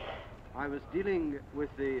 I was dealing with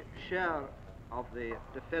the share of the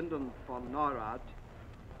defendant von Neurath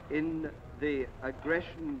in the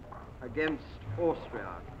aggression against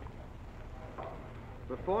Austria.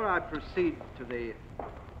 Before I proceed to the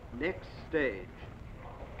next stage,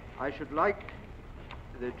 I should like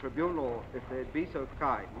the tribunal, if they'd be so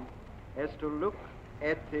kind, as to look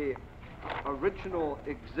at the original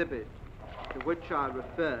exhibit to which I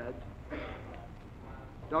referred,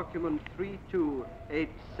 document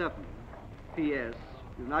 3287, PS,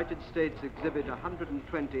 United States Exhibit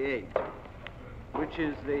 128, which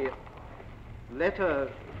is the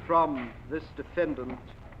letter from this defendant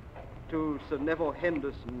to Sir Neville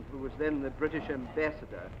Henderson, who was then the British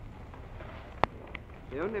ambassador.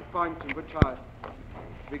 The only point in which I'd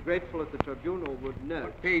be grateful if the tribunal would note...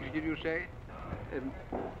 What page did you say?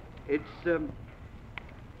 It's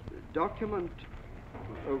document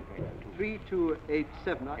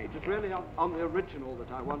 3287. It was really on the original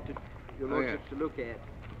that I wanted your lordship to look at.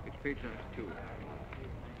 It's page 92.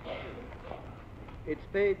 It's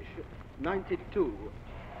page 92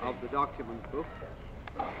 of the document book.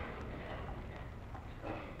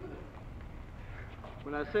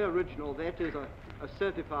 When I say original, that is a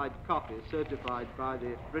certified copy, certified by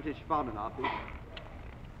the British Foreign Office.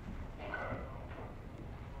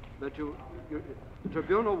 But the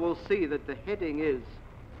tribunal will see that the heading is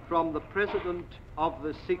from the President of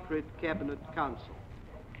the Secret Cabinet Council.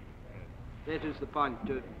 That is the point.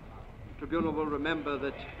 The tribunal will remember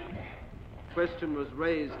that question was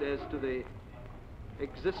raised as to the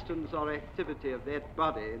existence or activity of that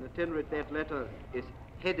body, and at any rate that letter is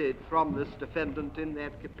headed from this defendant in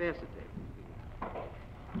that capacity.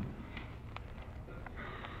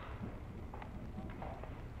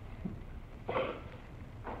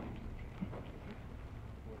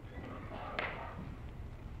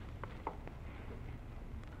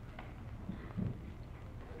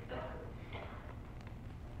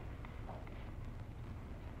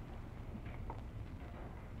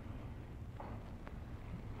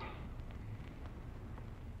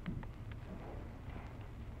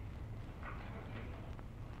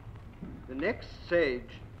 The next stage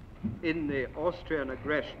in the Austrian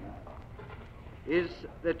aggression is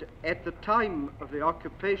that at the time of the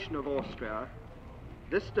occupation of Austria,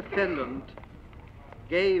 this defendant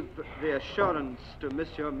gave the assurance to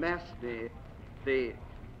Monsieur Masny, the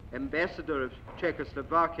ambassador of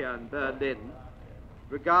Czechoslovakia in Berlin,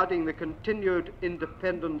 regarding the continued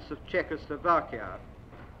independence of Czechoslovakia.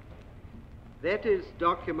 That is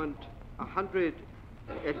document 100.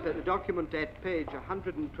 The document at page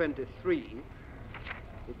 123,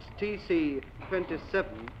 it's TC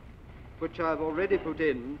 27, which I've already put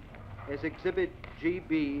in as Exhibit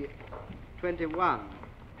GB 21.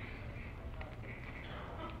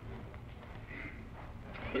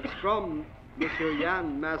 It's from Monsieur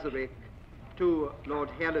Jan Masaryk to Lord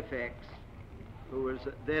Halifax, who was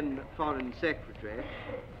then Foreign Secretary.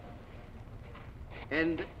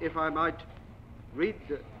 And if I might read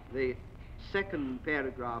the second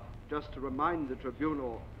paragraph, just to remind the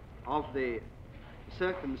tribunal of the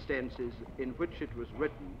circumstances in which it was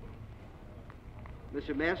written.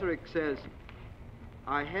 Mr. Masaryk says,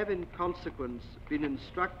 I have in consequence been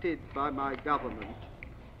instructed by my government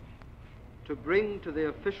to bring to the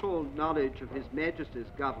official knowledge of His Majesty's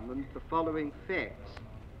government the following facts.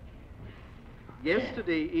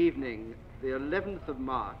 Yesterday evening, the 11th of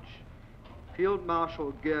March, Field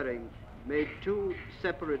Marshal Goering made two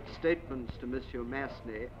separate statements to Monsieur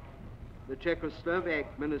Masny, the Czechoslovak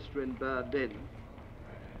minister in Berlin,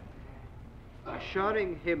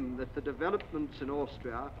 assuring him that the developments in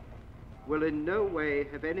Austria will in no way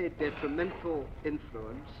have any detrimental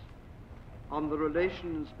influence on the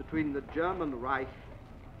relations between the German Reich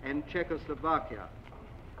and Czechoslovakia,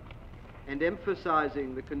 and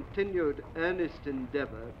emphasizing the continued earnest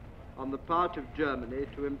endeavor on the part of Germany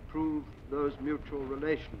to improve those mutual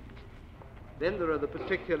relations. Then there are the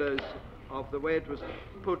particulars of the way it was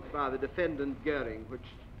put by the defendant Goering, which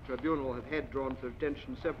the tribunal have had drawn to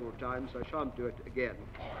attention several times. I shan't do it again.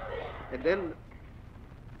 And then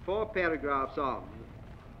 4 paragraphs on,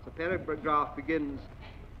 the paragraph begins,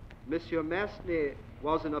 Monsieur Massenet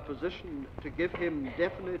was in a position to give him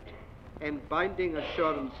definite and binding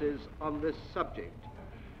assurances on this subject,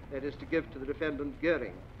 that is, to give to the defendant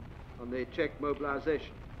Goering on the Czech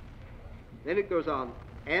mobilization. Then it goes on,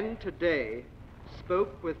 and today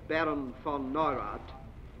spoke with Baron von Neurath,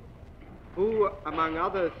 who, among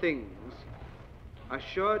other things,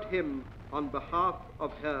 assured him on behalf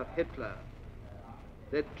of Herr Hitler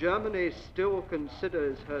that Germany still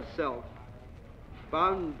considers herself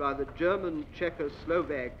bound by the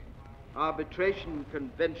German-Czechoslovak Arbitration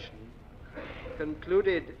Convention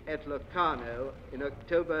concluded at Locarno in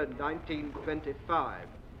October 1925.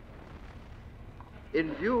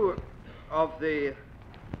 In view of the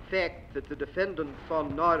fact that the defendant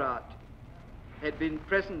von Neurath had been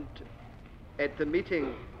present at the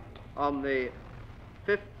meeting on the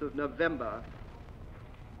 5th of November,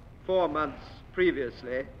 4 months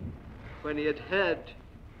previously, when he had heard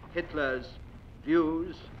Hitler's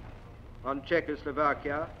views on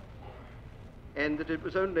Czechoslovakia, and that it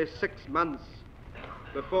was only 6 months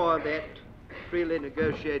before that freely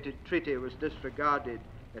negotiated treaty was disregarded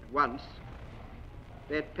at once,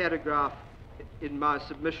 that paragraph in my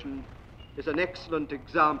submission is an excellent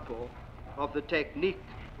example of the technique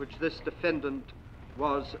which this defendant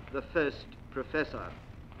was the first professor.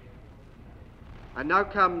 I now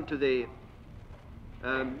come to the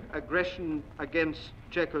aggression against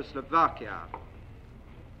Czechoslovakia.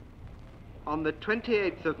 On the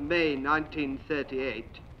 28th of May 1938,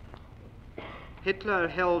 Hitler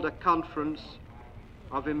held a conference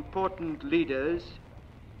of important leaders,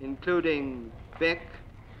 including Beck,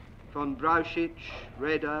 von Brauchitsch,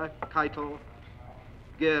 Raeder, Keitel,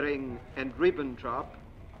 Goering, and Ribbentrop,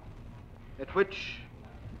 at which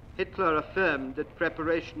Hitler affirmed that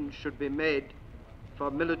preparations should be made for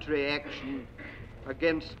military action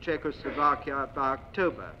against Czechoslovakia by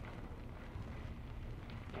October.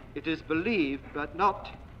 It is believed, but not,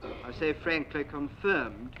 I say frankly,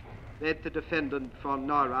 confirmed, that the defendant von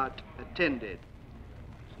Neurath attended.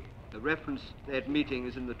 The reference to that meeting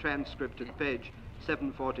is in the transcript at page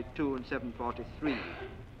 742 and 743.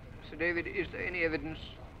 Sir David, is there any evidence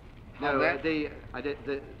No, of that?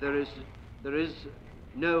 there is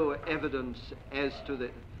no evidence as to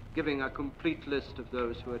the giving a complete list of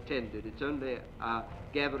those who attended. It's only a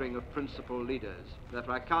gathering of principal leaders.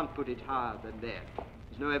 Therefore, I can't put it higher than that.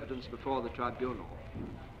 There's no evidence before the tribunal.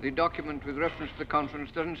 The document with reference to the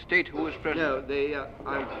conference doesn't state who was present. No,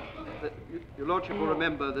 Your Lordship will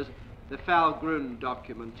remember there's the Falgrun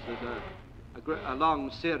documents. There's a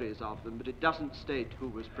long series of them, but it doesn't state who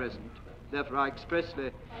was present. Therefore, I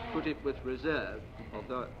expressly put it with reserve,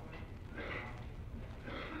 although...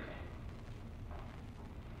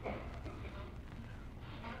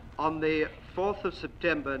 On the 4th of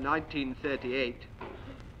September 1938,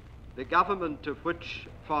 the government of which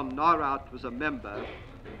von Neurath was a member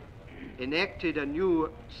enacted a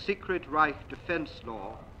new secret Reich defense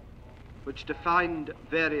law which defined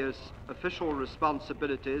various official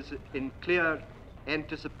responsibilities in clear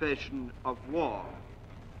anticipation of war.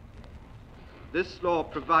 This law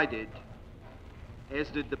provided, as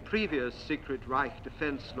did the previous secret Reich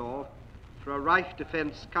defense law, for a Reich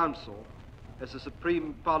Defense Council as a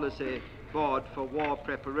supreme policy board for war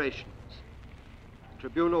preparations. The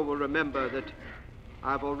tribunal will remember that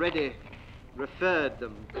I've already referred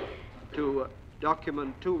them to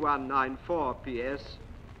document 2194 PS,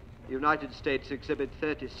 United States Exhibit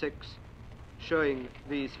 36, showing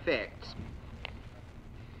these facts.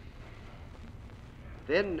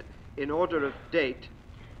 Then, in order of date,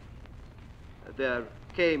 there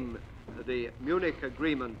came the Munich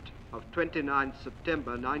Agreement of 29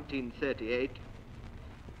 September 1938,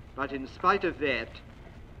 but in spite of that,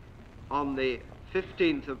 on the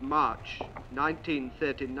 15th of March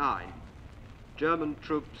 1939, German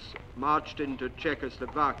troops marched into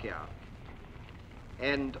Czechoslovakia,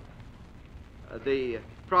 and the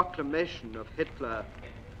proclamation of Hitler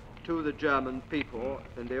to the German people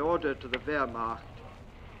and the order to the Wehrmacht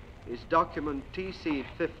is document TC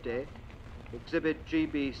 50, Exhibit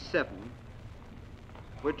GB 7,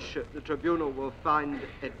 which the tribunal will find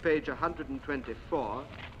at page 124,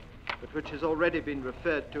 but which has already been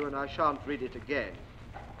referred to, and I shan't read it again.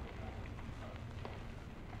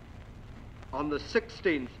 On the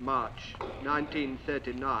 16th March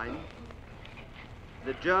 1939,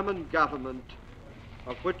 the German government,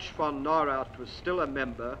 of which von Neurath was still a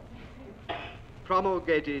member,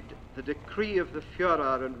 promulgated the decree of the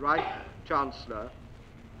Führer and Reich Chancellor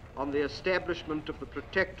on the establishment of the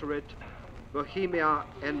Protectorate Bohemia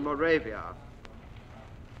and Moravia,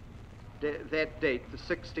 that date, the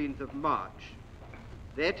 16th of March.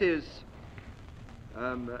 That is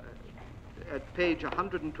at page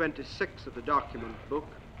 126 of the document book,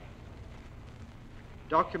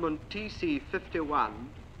 document TC 51,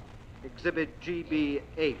 exhibit GB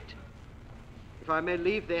 8. If I may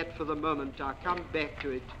leave that for the moment, I'll come back to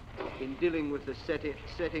it in dealing with the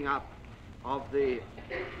setting up of the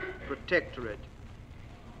Protectorate.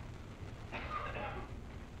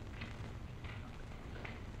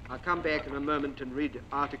 I'll come back in a moment and read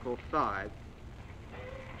Article 5,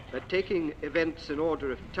 but taking events in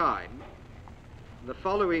order of time, the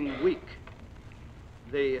following week,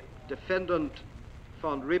 the defendant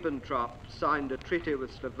von Ribbentrop signed a treaty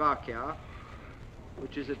with Slovakia,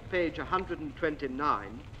 which is at page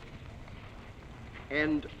 129,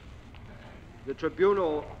 and the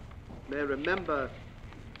tribunal may remember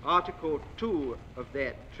Article 2 of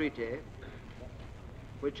that treaty,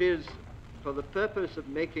 which is for the purpose of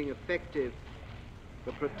making effective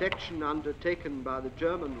the protection undertaken by the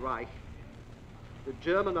German Reich. The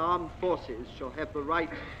German armed forces shall have the right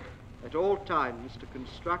at all times to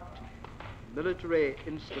construct military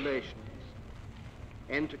installations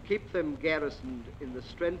and to keep them garrisoned in the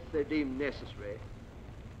strength they deem necessary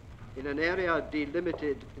in an area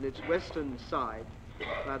delimited in its western side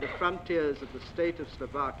by the frontiers of the state of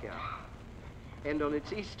Slovakia and on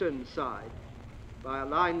its eastern side by a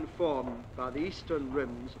line formed by the eastern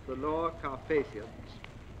rims of the Lower Carpathians,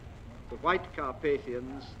 the White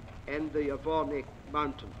Carpathians, and the Javornik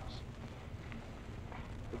Mountains.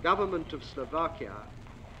 The government of Slovakia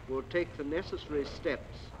will take the necessary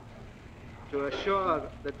steps to assure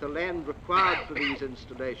that the land required for these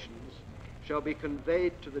installations shall be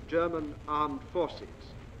conveyed to the German armed forces.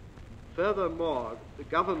 Furthermore, the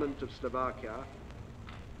government of Slovakia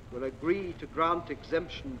will agree to grant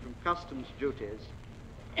exemption from customs duties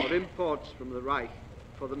for imports from the Reich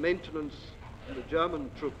for the maintenance of the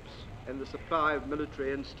German troops and the supply of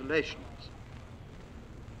military installations.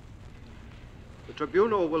 The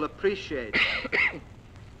tribunal will appreciate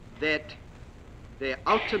that the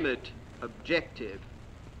ultimate objective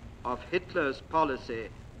of Hitler's policy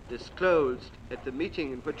disclosed at the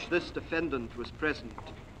meeting in which this defendant was present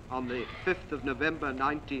on the 5th of November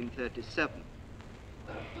 1937,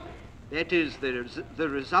 that is the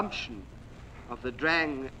resumption of the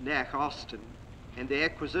Drang nach Osten and the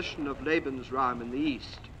acquisition of Lebensraum in the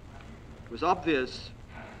east, was obvious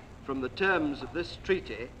from the terms of this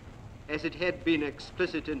treaty as it had been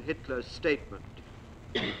explicit in Hitler's statement.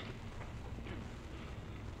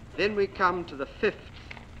 Then we come to the fifth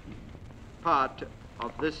part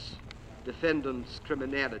of this defendant's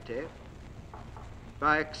criminality.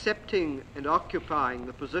 By accepting and occupying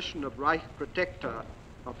the position of Reich Protector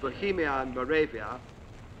of Bohemia and Moravia,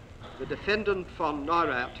 the defendant von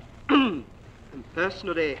Neurath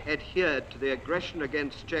personally adhered to the aggression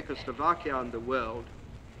against Czechoslovakia and the world.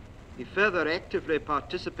 He further actively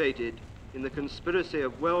participated in the conspiracy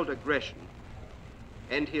of world aggression,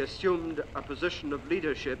 and he assumed a position of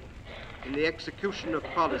leadership in the execution of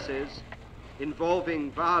policies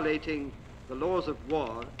involving violating the laws of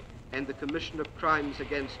war and the commission of crimes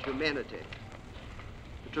against humanity.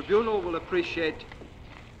 The tribunal will appreciate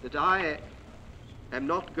that I am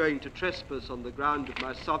not going to trespass on the ground of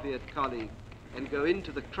my Soviet colleague and go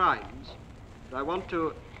into the crimes, but I want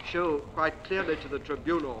to show quite clearly to the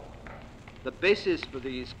tribunal the basis for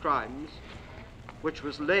these crimes, which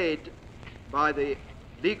was laid by the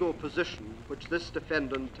legal position which this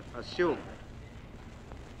defendant assumed.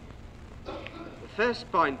 The first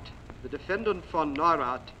point, the defendant von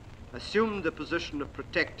Neurath assumed the position of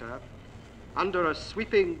protector under a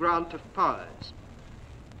sweeping grant of powers.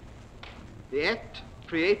 The act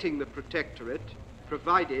creating the protectorate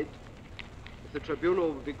provided, if the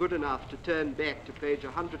tribunal would be good enough to turn back to page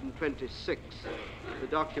 126 of the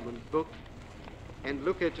document book and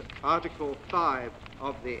look at Article 5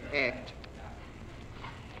 of the Act.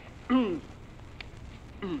 It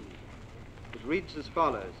reads as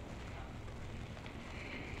follows.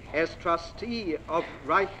 As trustee of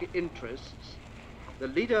Reich interests, the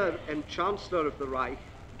leader and chancellor of the Reich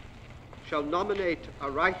shall nominate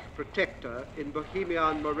a Reich protector in Bohemia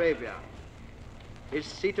and Moravia. His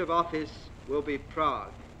seat of office will be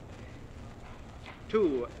Prague.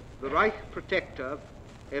 2. The Reich Protector,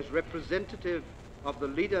 as representative of the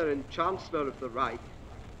leader and Chancellor of the Reich,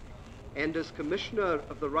 and as Commissioner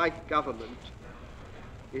of the Reich government,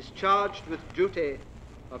 is charged with duty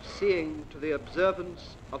of seeing to the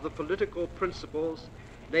observance of the political principles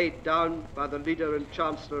laid down by the leader and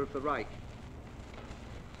Chancellor of the Reich.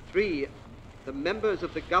 3. The members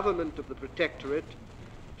of the government of the Protectorate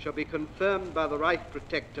shall be confirmed by the Reich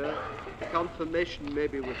Protector. The confirmation may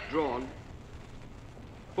be withdrawn.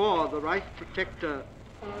 4. The Reich Protector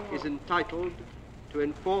is entitled to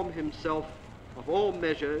inform himself of all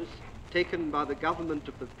measures taken by the government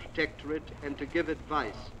of the Protectorate and to give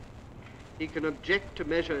advice. He can object to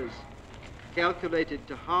measures calculated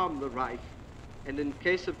to harm the Reich and, in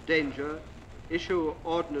case of danger, issue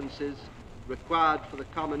ordinances required for the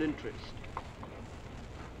common interest.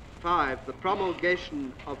 5. The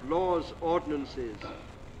promulgation of laws, ordinances,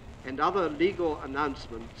 and other legal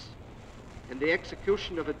announcements, and the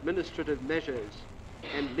execution of administrative measures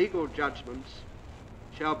and legal judgments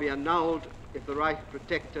shall be annulled if the Reich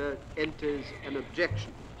Protector enters an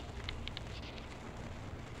objection.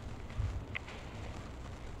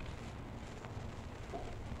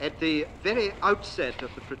 At the very outset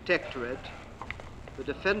of the Protectorate, the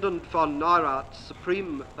Defendant von Neurath's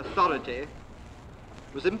supreme authority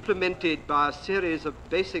was implemented by a series of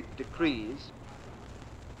basic decrees,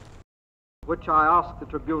 which I ask the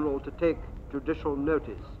Tribunal to take judicial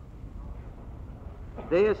notice.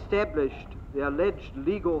 They established the alleged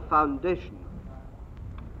legal foundation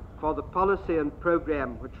for the policy and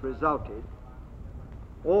program which resulted,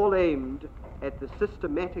 all aimed at the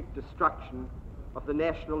systematic destruction of the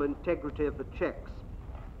national integrity of the Czechs.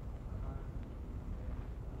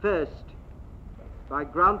 First, by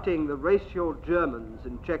granting the racial Germans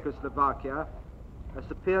in Czechoslovakia a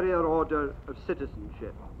superior order of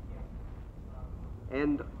citizenship.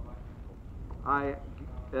 And I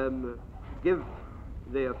give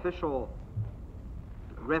the official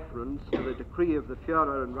reference to the decree of the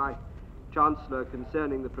Führer and Reich Chancellor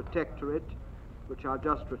concerning the Protectorate, which I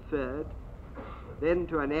just referred, then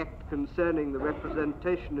to an act concerning the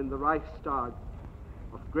representation in the Reichstag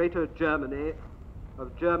of Greater Germany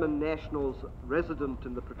of German nationals resident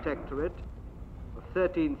in the Protectorate of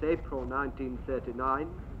 13th April 1939.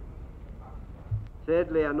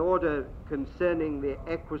 Thirdly, an order concerning the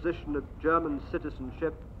acquisition of German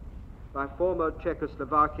citizenship by former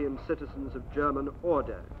Czechoslovakian citizens of German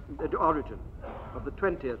origin of the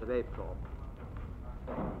 20th of April.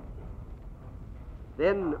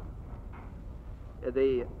 Then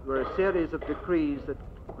there were a series of decrees that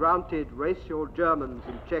granted racial Germans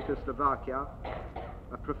in Czechoslovakia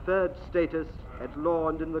a preferred status at law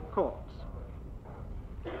and in the courts.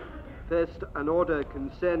 First, an order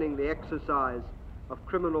concerning the exercise of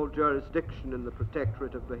criminal jurisdiction in the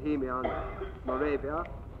Protectorate of Bohemia and Moravia,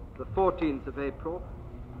 the 14th of April.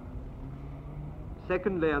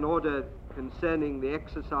 Secondly, an order concerning the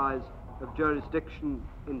exercise of jurisdiction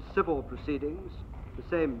in civil proceedings, the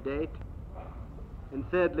same date. And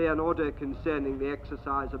thirdly, an order concerning the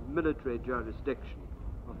exercise of military jurisdiction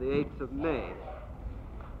of the 8th of May.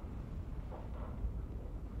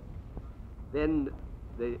 Then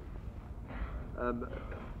the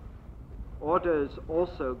orders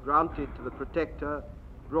also granted to the Protector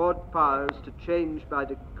broad powers to change by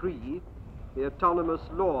decree the autonomous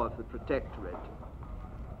law of the Protectorate.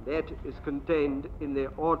 That is contained in the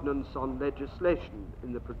Ordinance on Legislation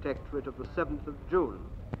in the Protectorate of the 7th of June.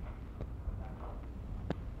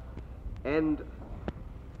 And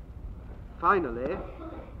finally,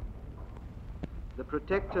 the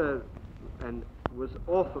Protector was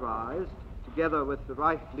authorized, together with the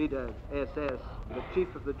Reich leader SS, the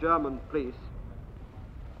chief of the German police,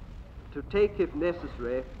 to take, if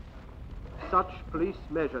necessary, such police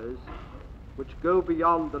measures which go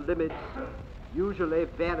beyond the limits usually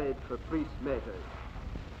valid for police measures.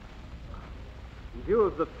 In view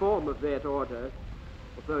of the form of that order,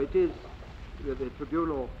 although it is, the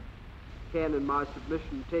Tribunal can, in my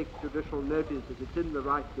submission, take judicial notice as it's in the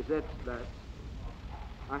Reich Gesetzblatt,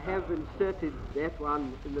 I have inserted that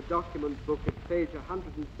one in the document book at page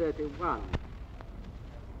 131,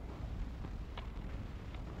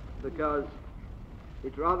 because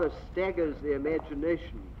it rather staggers the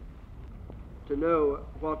imagination to know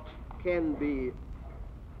what can be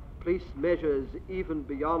police measures even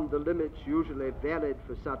beyond the limits usually valid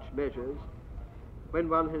for such measures, when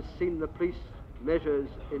one has seen the police measures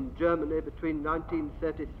in Germany between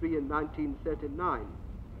 1933 and 1939.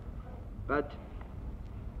 But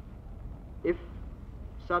if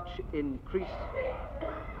such increase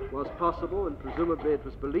was possible, and presumably it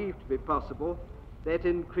was believed to be possible, that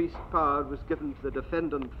increased power was given to the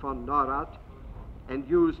defendant von Neurath and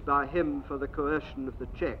used by him for the coercion of the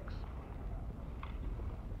Czechs.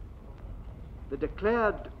 The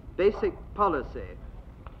declared basic policy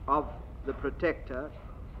of the Protector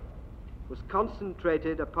was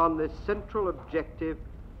concentrated upon this central objective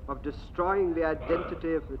of destroying the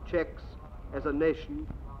identity of the Czechs as a nation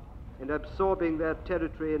and absorbing their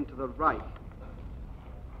territory into the Reich.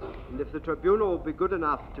 And if the tribunal will be good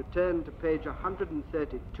enough to turn to page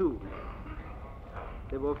 132,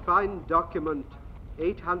 they will find document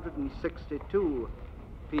 862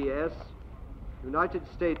 PS, United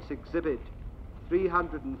States Exhibit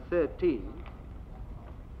 313,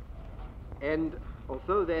 and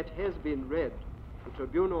although that has been read, the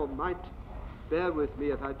tribunal might bear with me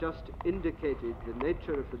if I just indicated the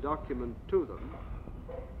nature of the document to them.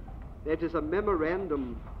 That is a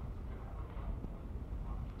memorandum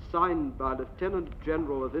signed by Lieutenant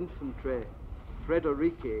General of Infantry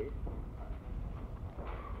Frederici.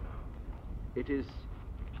 It is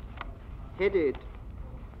headed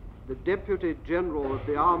the Deputy General of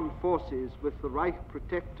the Armed Forces with the Reich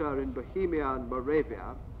Protector in Bohemia and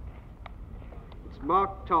Moravia. It's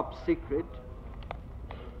marked top secret,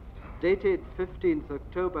 dated 15th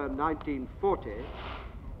October 1940.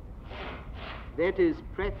 That is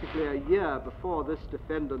practically a year before this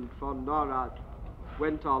defendant von Neurath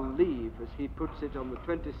went on leave, as he puts it, on the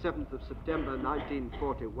 27th of September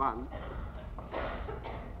 1941.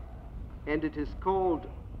 And it is called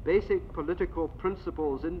Basic Political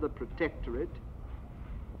Principles in the Protectorate,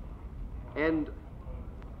 and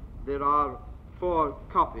there are 4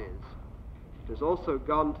 copies. It has also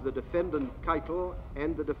gone to the defendant Keitel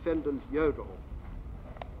and the defendant Jodl.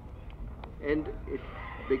 And it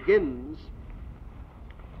begins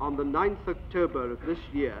on the 9th October of this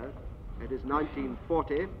year, that is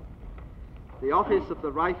 1940, the Office of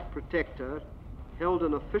the Reich Protector held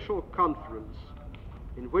an official conference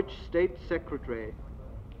in which State Secretary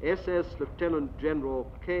SS Lieutenant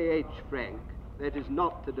General K.H. Frank, that is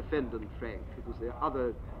not the defendant Frank, it was the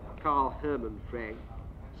other Karl Hermann Frank,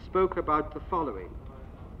 spoke about the following.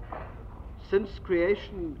 Since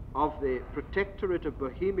creation of the Protectorate of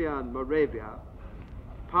Bohemia and Moravia,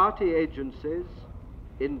 party agencies,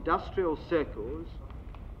 industrial circles,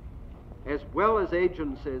 as well as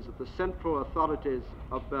agencies of the central authorities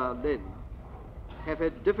of Berlin, have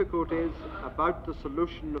had difficulties about the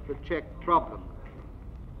solution of the Czech problem.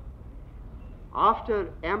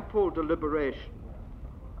 After ample deliberation,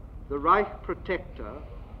 the Reich Protector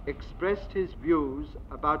expressed his views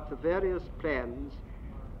about the various plans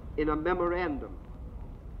in a memorandum.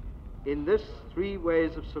 In this, 3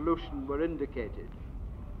 ways of solution were indicated.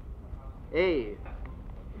 A,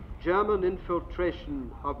 German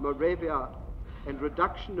infiltration of Moravia and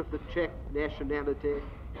reduction of the Czech nationality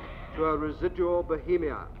to a residual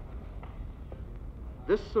Bohemia.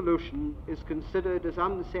 This solution is considered as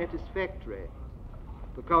unsatisfactory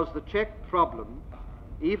because the Czech problem,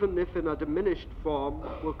 even if in a diminished form,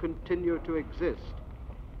 will continue to exist.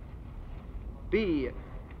 B,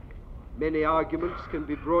 many arguments can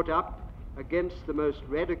be brought up against the most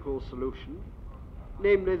radical solution,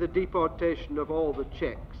 namely the deportation of all the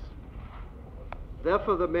Czechs.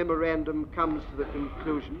 Therefore, the memorandum comes to the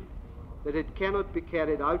conclusion that it cannot be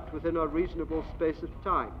carried out within a reasonable space of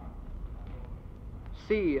time.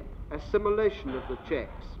 C, assimilation of the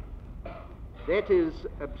Czechs. That is,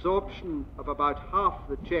 absorption of about half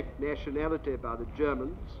the Czech nationality by the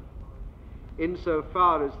Germans,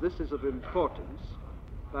 insofar as this is of importance,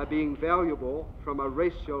 by being valuable from a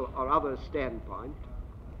racial or other standpoint.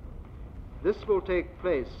 This will take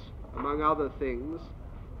place, among other things,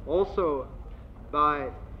 also by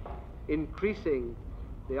increasing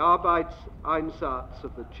the Arbeitseinsatz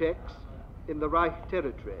of the Czechs in the Reich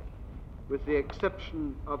territory, with the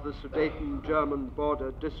exception of the Sudeten German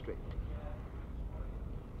border district.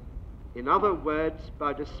 In other words,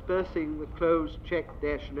 by dispersing the closed Czech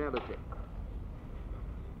nationality.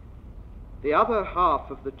 The other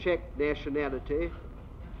half of the Czech nationality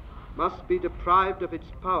must be deprived of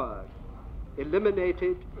its power,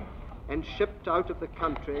 eliminated, and shipped out of the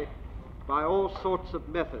country by all sorts of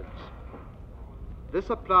methods. This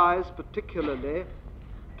applies particularly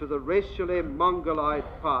to the racially Mongoloid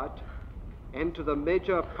part and to the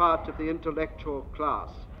major part of the intellectual class.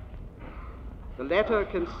 The latter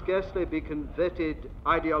can scarcely be converted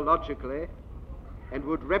ideologically and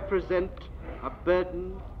would represent a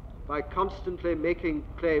burden by constantly making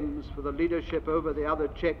claims for the leadership over the other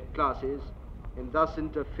Czech classes and thus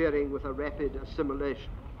interfering with a rapid assimilation.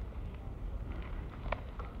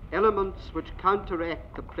 Elements which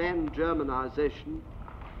counteract the planned Germanization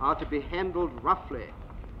are to be handled roughly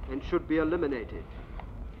and should be eliminated.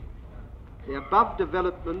 The above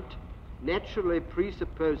development naturally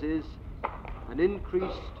presupposes an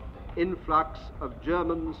increased influx of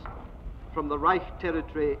Germans from the Reich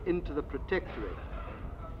territory into the Protectorate.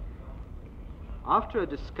 After a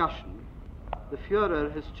discussion, the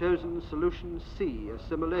Führer has chosen solution C,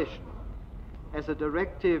 assimilation, as a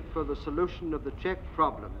directive for the solution of the Czech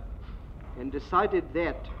problem, and decided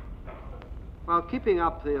that, while keeping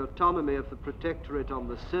up the autonomy of the Protectorate on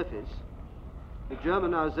the surface, the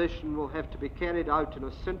Germanization will have to be carried out in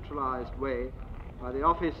a centralized way by the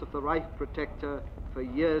office of the Reich Protector for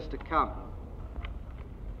years to come.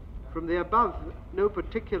 From the above, no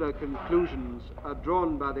particular conclusions are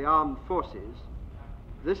drawn by the armed forces.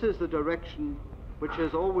 This is the direction which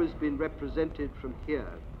has always been represented from here.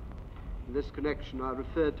 In this connection, I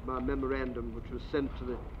refer to my memorandum which was sent to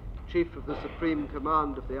the Chief of the Supreme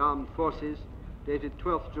Command of the Armed Forces, dated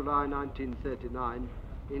 12th July 1939,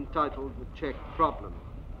 entitled The Czech Problem.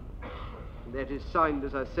 And that is signed,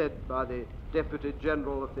 as I said, by the Deputy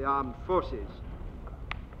General of the Armed Forces.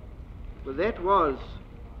 Well, that was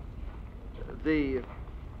the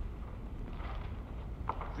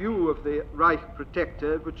view of the Reich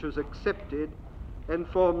Protector, which was accepted and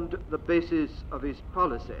formed the basis of his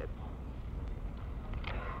policy.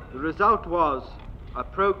 The result was a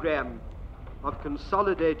program of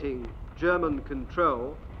consolidating German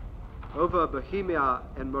control over Bohemia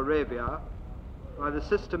and Moravia by the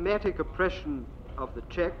systematic oppression of the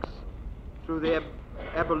Czechs through the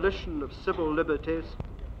abolition of civil liberties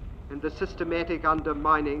and the systematic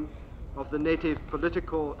undermining of the native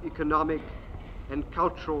political, economic, and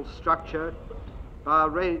cultural structure by a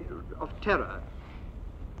reign of terror.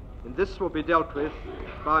 And this will be dealt with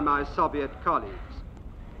by my Soviet colleagues.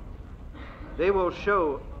 They will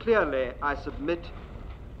show clearly, I submit,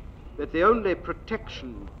 that the only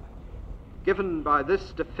protection given by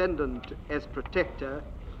this defendant as protector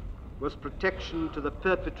was protection to the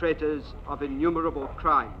perpetrators of innumerable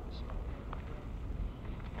crimes.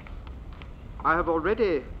 I have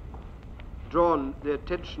already drawn the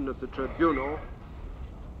attention of the tribunal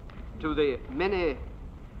to the many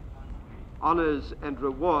honors and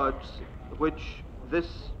rewards which this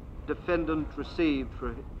defendant received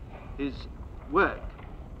for his work.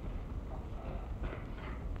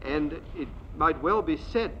 And it might well be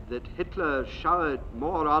said that Hitler showered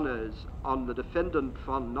more honors on the defendant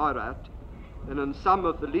von Neurath than on some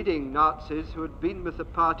of the leading Nazis who had been with the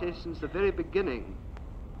party since the very beginning.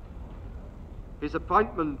 His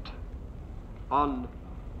appointment on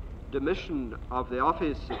demission of the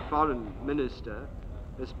office of Foreign Minister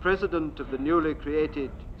as President of the newly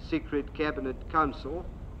created Secret Cabinet Council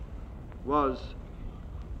was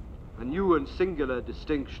a new and singular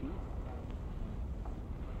distinction.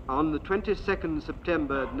 On the 22nd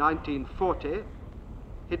September 1940,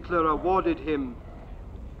 Hitler awarded him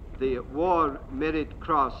the War Merit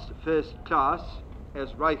Cross First Class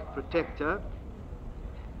as Reich Protector.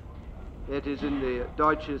 That is in the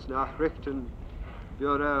Deutsches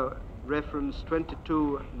Nachrichtenbüro reference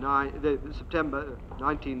 22/9 September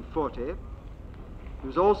 1940. He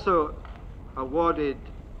was also awarded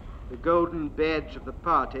the Golden Badge of the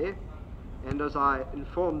Party, and as I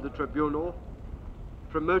informed the tribunal,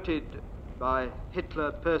 promoted by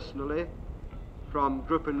Hitler personally from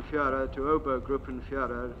Gruppenführer to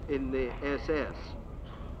Obergruppenführer in the SS.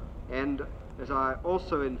 And as I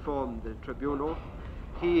also informed the tribunal,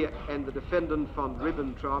 he and the defendant von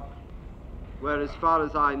Ribbentrop were, as far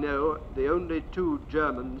as I know, the only two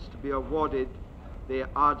Germans to be awarded the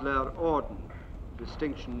Adler Orden,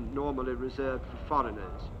 distinction normally reserved for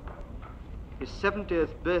foreigners. His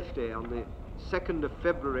 70th birthday on the 2nd of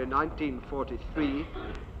February 1943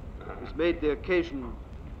 was made the occasion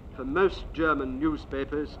for most German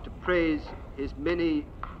newspapers to praise his many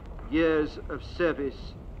years of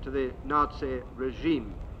service to the Nazi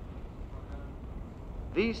regime.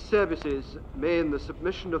 These services may, in the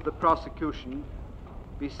submission of the prosecution,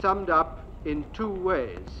 be summed up in two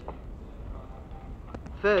ways.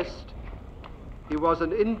 First, he was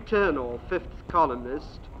an internal fifth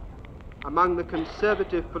columnist among the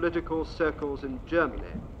conservative political circles in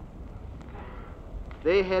Germany.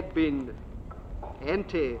 They had been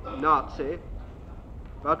anti-Nazi,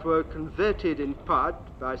 but were converted in part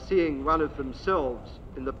by seeing one of themselves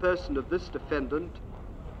in the person of this defendant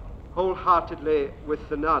wholeheartedly with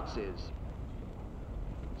the Nazis.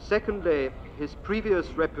 Secondly, his previous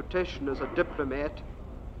reputation as a diplomat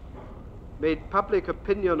made public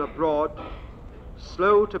opinion abroad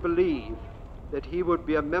slow to believe that he would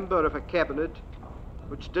be a member of a cabinet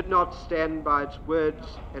which did not stand by its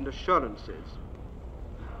words and assurances.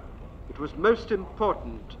 It was most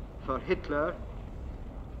important for Hitler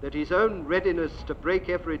that his own readiness to break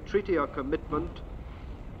every treaty or commitment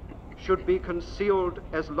should be concealed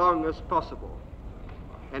as long as possible.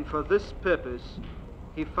 And for this purpose,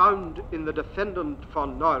 he found in the defendant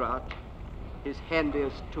von Neurath his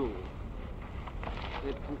handiest tool.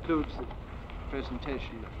 It concludes the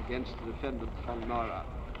presentation against the defendant von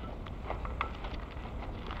Neurath.